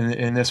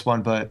in this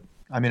one, but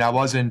I mean, I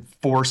was in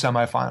 4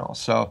 semifinals.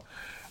 So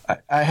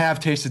I have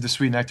tasted the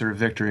sweet nectar of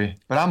victory,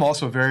 but I'm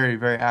also very,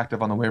 very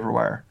active on the waiver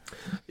wire.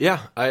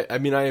 Yeah, I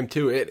mean, I am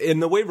too.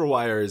 And the waiver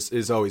wire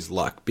is always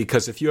luck,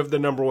 because if you have the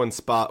number 1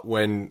 spot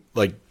when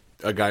like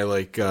a guy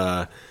like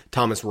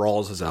Thomas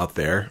Rawls is out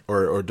there,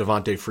 or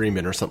Devontae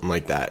Freeman or something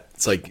like that,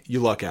 it's like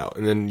you luck out,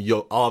 and then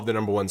I'll have the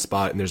number 1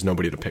 spot, and there's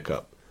nobody to pick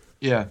up.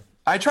 Yeah,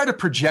 I try to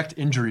project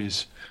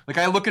injuries. Like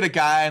I look at a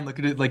guy and look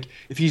at it like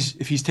if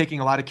he's taking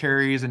a lot of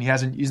carries and he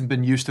hasn't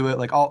been used to it,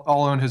 like I'll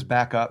own his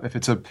backup if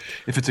it's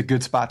a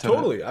good spot to.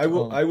 Totally, I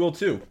will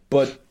too.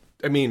 But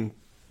I mean,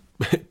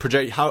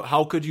 project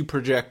how could you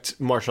project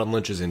Marshawn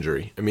Lynch's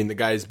injury? I mean, the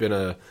guy's been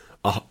a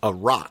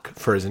rock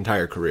for his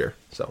entire career,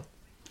 so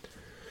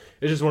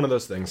it's just one of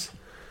those things.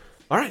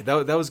 All right,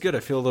 that was good. I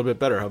feel a little bit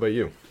better. How about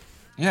you?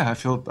 Yeah,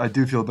 I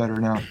do feel better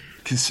now,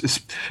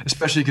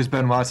 especially because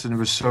Ben Watson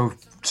was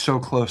so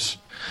close.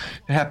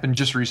 It happened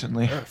just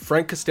recently. Yeah,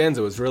 Frank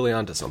Costanza was really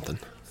onto something.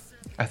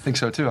 I think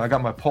so too. I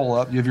got my poll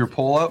up. You have your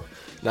poll up?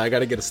 Now I got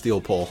to get a steel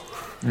poll.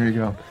 There you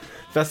go.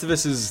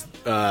 Festivus is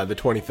the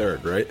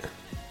 23rd, right?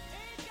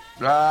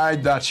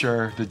 I'm not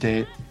sure the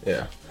date.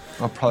 Yeah.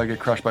 I'll probably get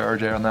crushed by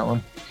RJ on that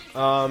one.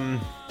 All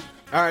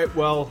right.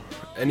 Well,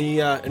 any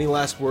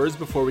last words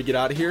before we get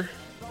out of here?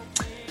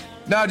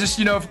 No, just,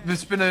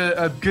 it's been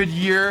a good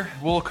year.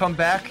 We'll come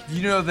back.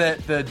 You know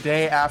that the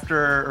day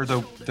after, or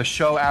the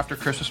show after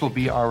Christmas will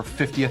be our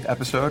 50th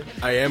episode.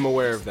 I am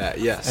aware of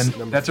that, yes.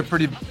 And that's a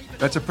pretty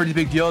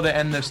big deal to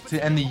end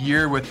the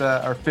year with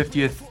our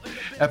 50th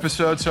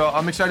episode. So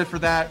I'm excited for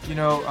that.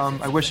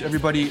 I wish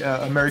everybody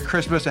a Merry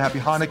Christmas, a Happy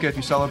Hanukkah if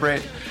you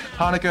celebrate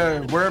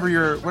Hanukkah,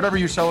 whatever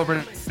you're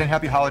celebrating.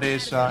 Happy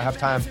holidays.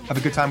 Have a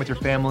good time with your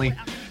family.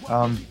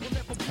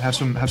 Have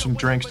some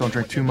drinks. Don't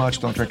drink too much.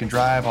 Don't drink and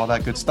drive. All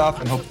that good stuff.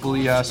 And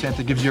hopefully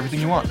Santa gives you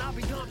everything you want.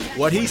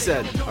 What he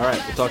said. All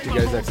right. We'll talk to you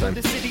guys next time.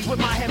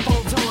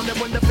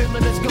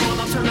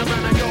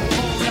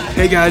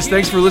 Hey guys,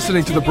 thanks for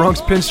listening to the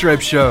Bronx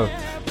Pinstripes Show.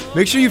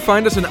 Make sure you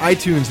find us on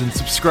iTunes and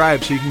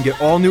subscribe so you can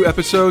get all new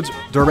episodes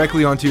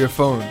directly onto your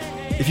phone.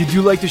 If you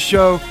do like the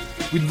show,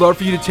 we'd love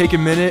for you to take a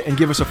minute and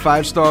give us a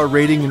 5-star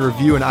rating and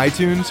review in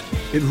iTunes.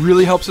 It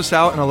really helps us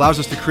out and allows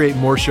us to create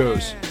more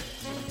shows.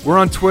 We're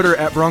on Twitter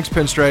at Bronx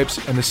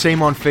Pinstripes and the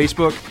same on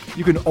Facebook.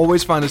 You can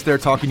always find us there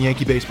talking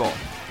Yankee baseball.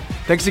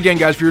 Thanks again,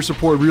 guys, for your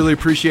support. Really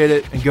appreciate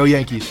it, and go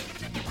Yankees.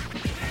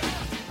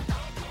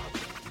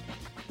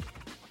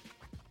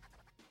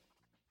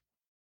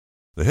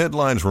 The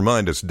headlines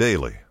remind us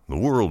daily, the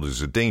world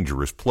is a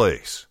dangerous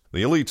place.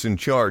 The elites in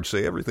charge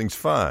say everything's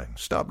fine,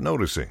 stop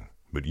noticing.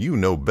 But you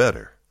know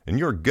better, and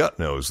your gut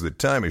knows that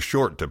time is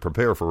short to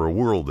prepare for a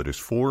world that is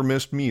 4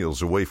 missed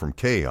meals away from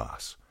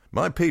chaos.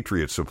 My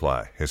Patriot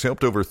Supply has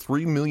helped over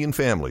 3 million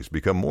families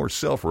become more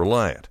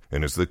self-reliant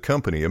and is the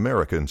company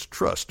Americans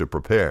trust to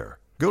prepare.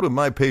 Go to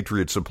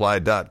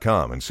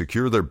MyPatriotSupply.com and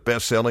secure their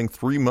best-selling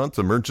 3-month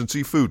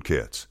emergency food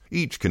kits.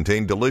 Each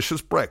contain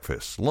delicious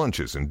breakfasts,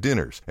 lunches, and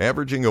dinners,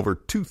 averaging over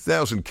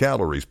 2,000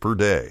 calories per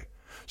day.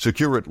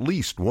 Secure at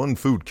least one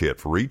food kit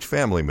for each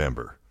family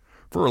member.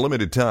 For a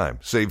limited time,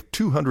 save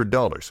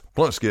 $200,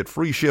 plus get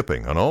free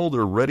shipping on all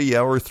their Ready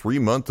Hour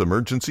 3-month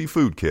emergency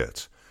food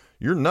kits.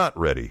 You're not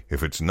ready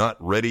if it's not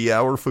Ready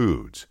Hour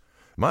Foods.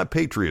 My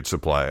Patriot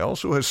Supply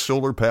also has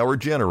solar power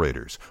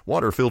generators,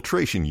 water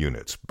filtration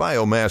units,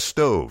 biomass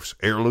stoves,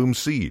 heirloom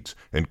seeds,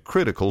 and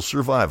critical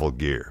survival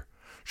gear.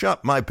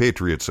 Shop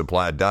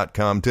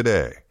MyPatriotSupply.com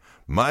today.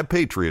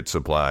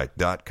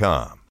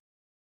 MyPatriotSupply.com.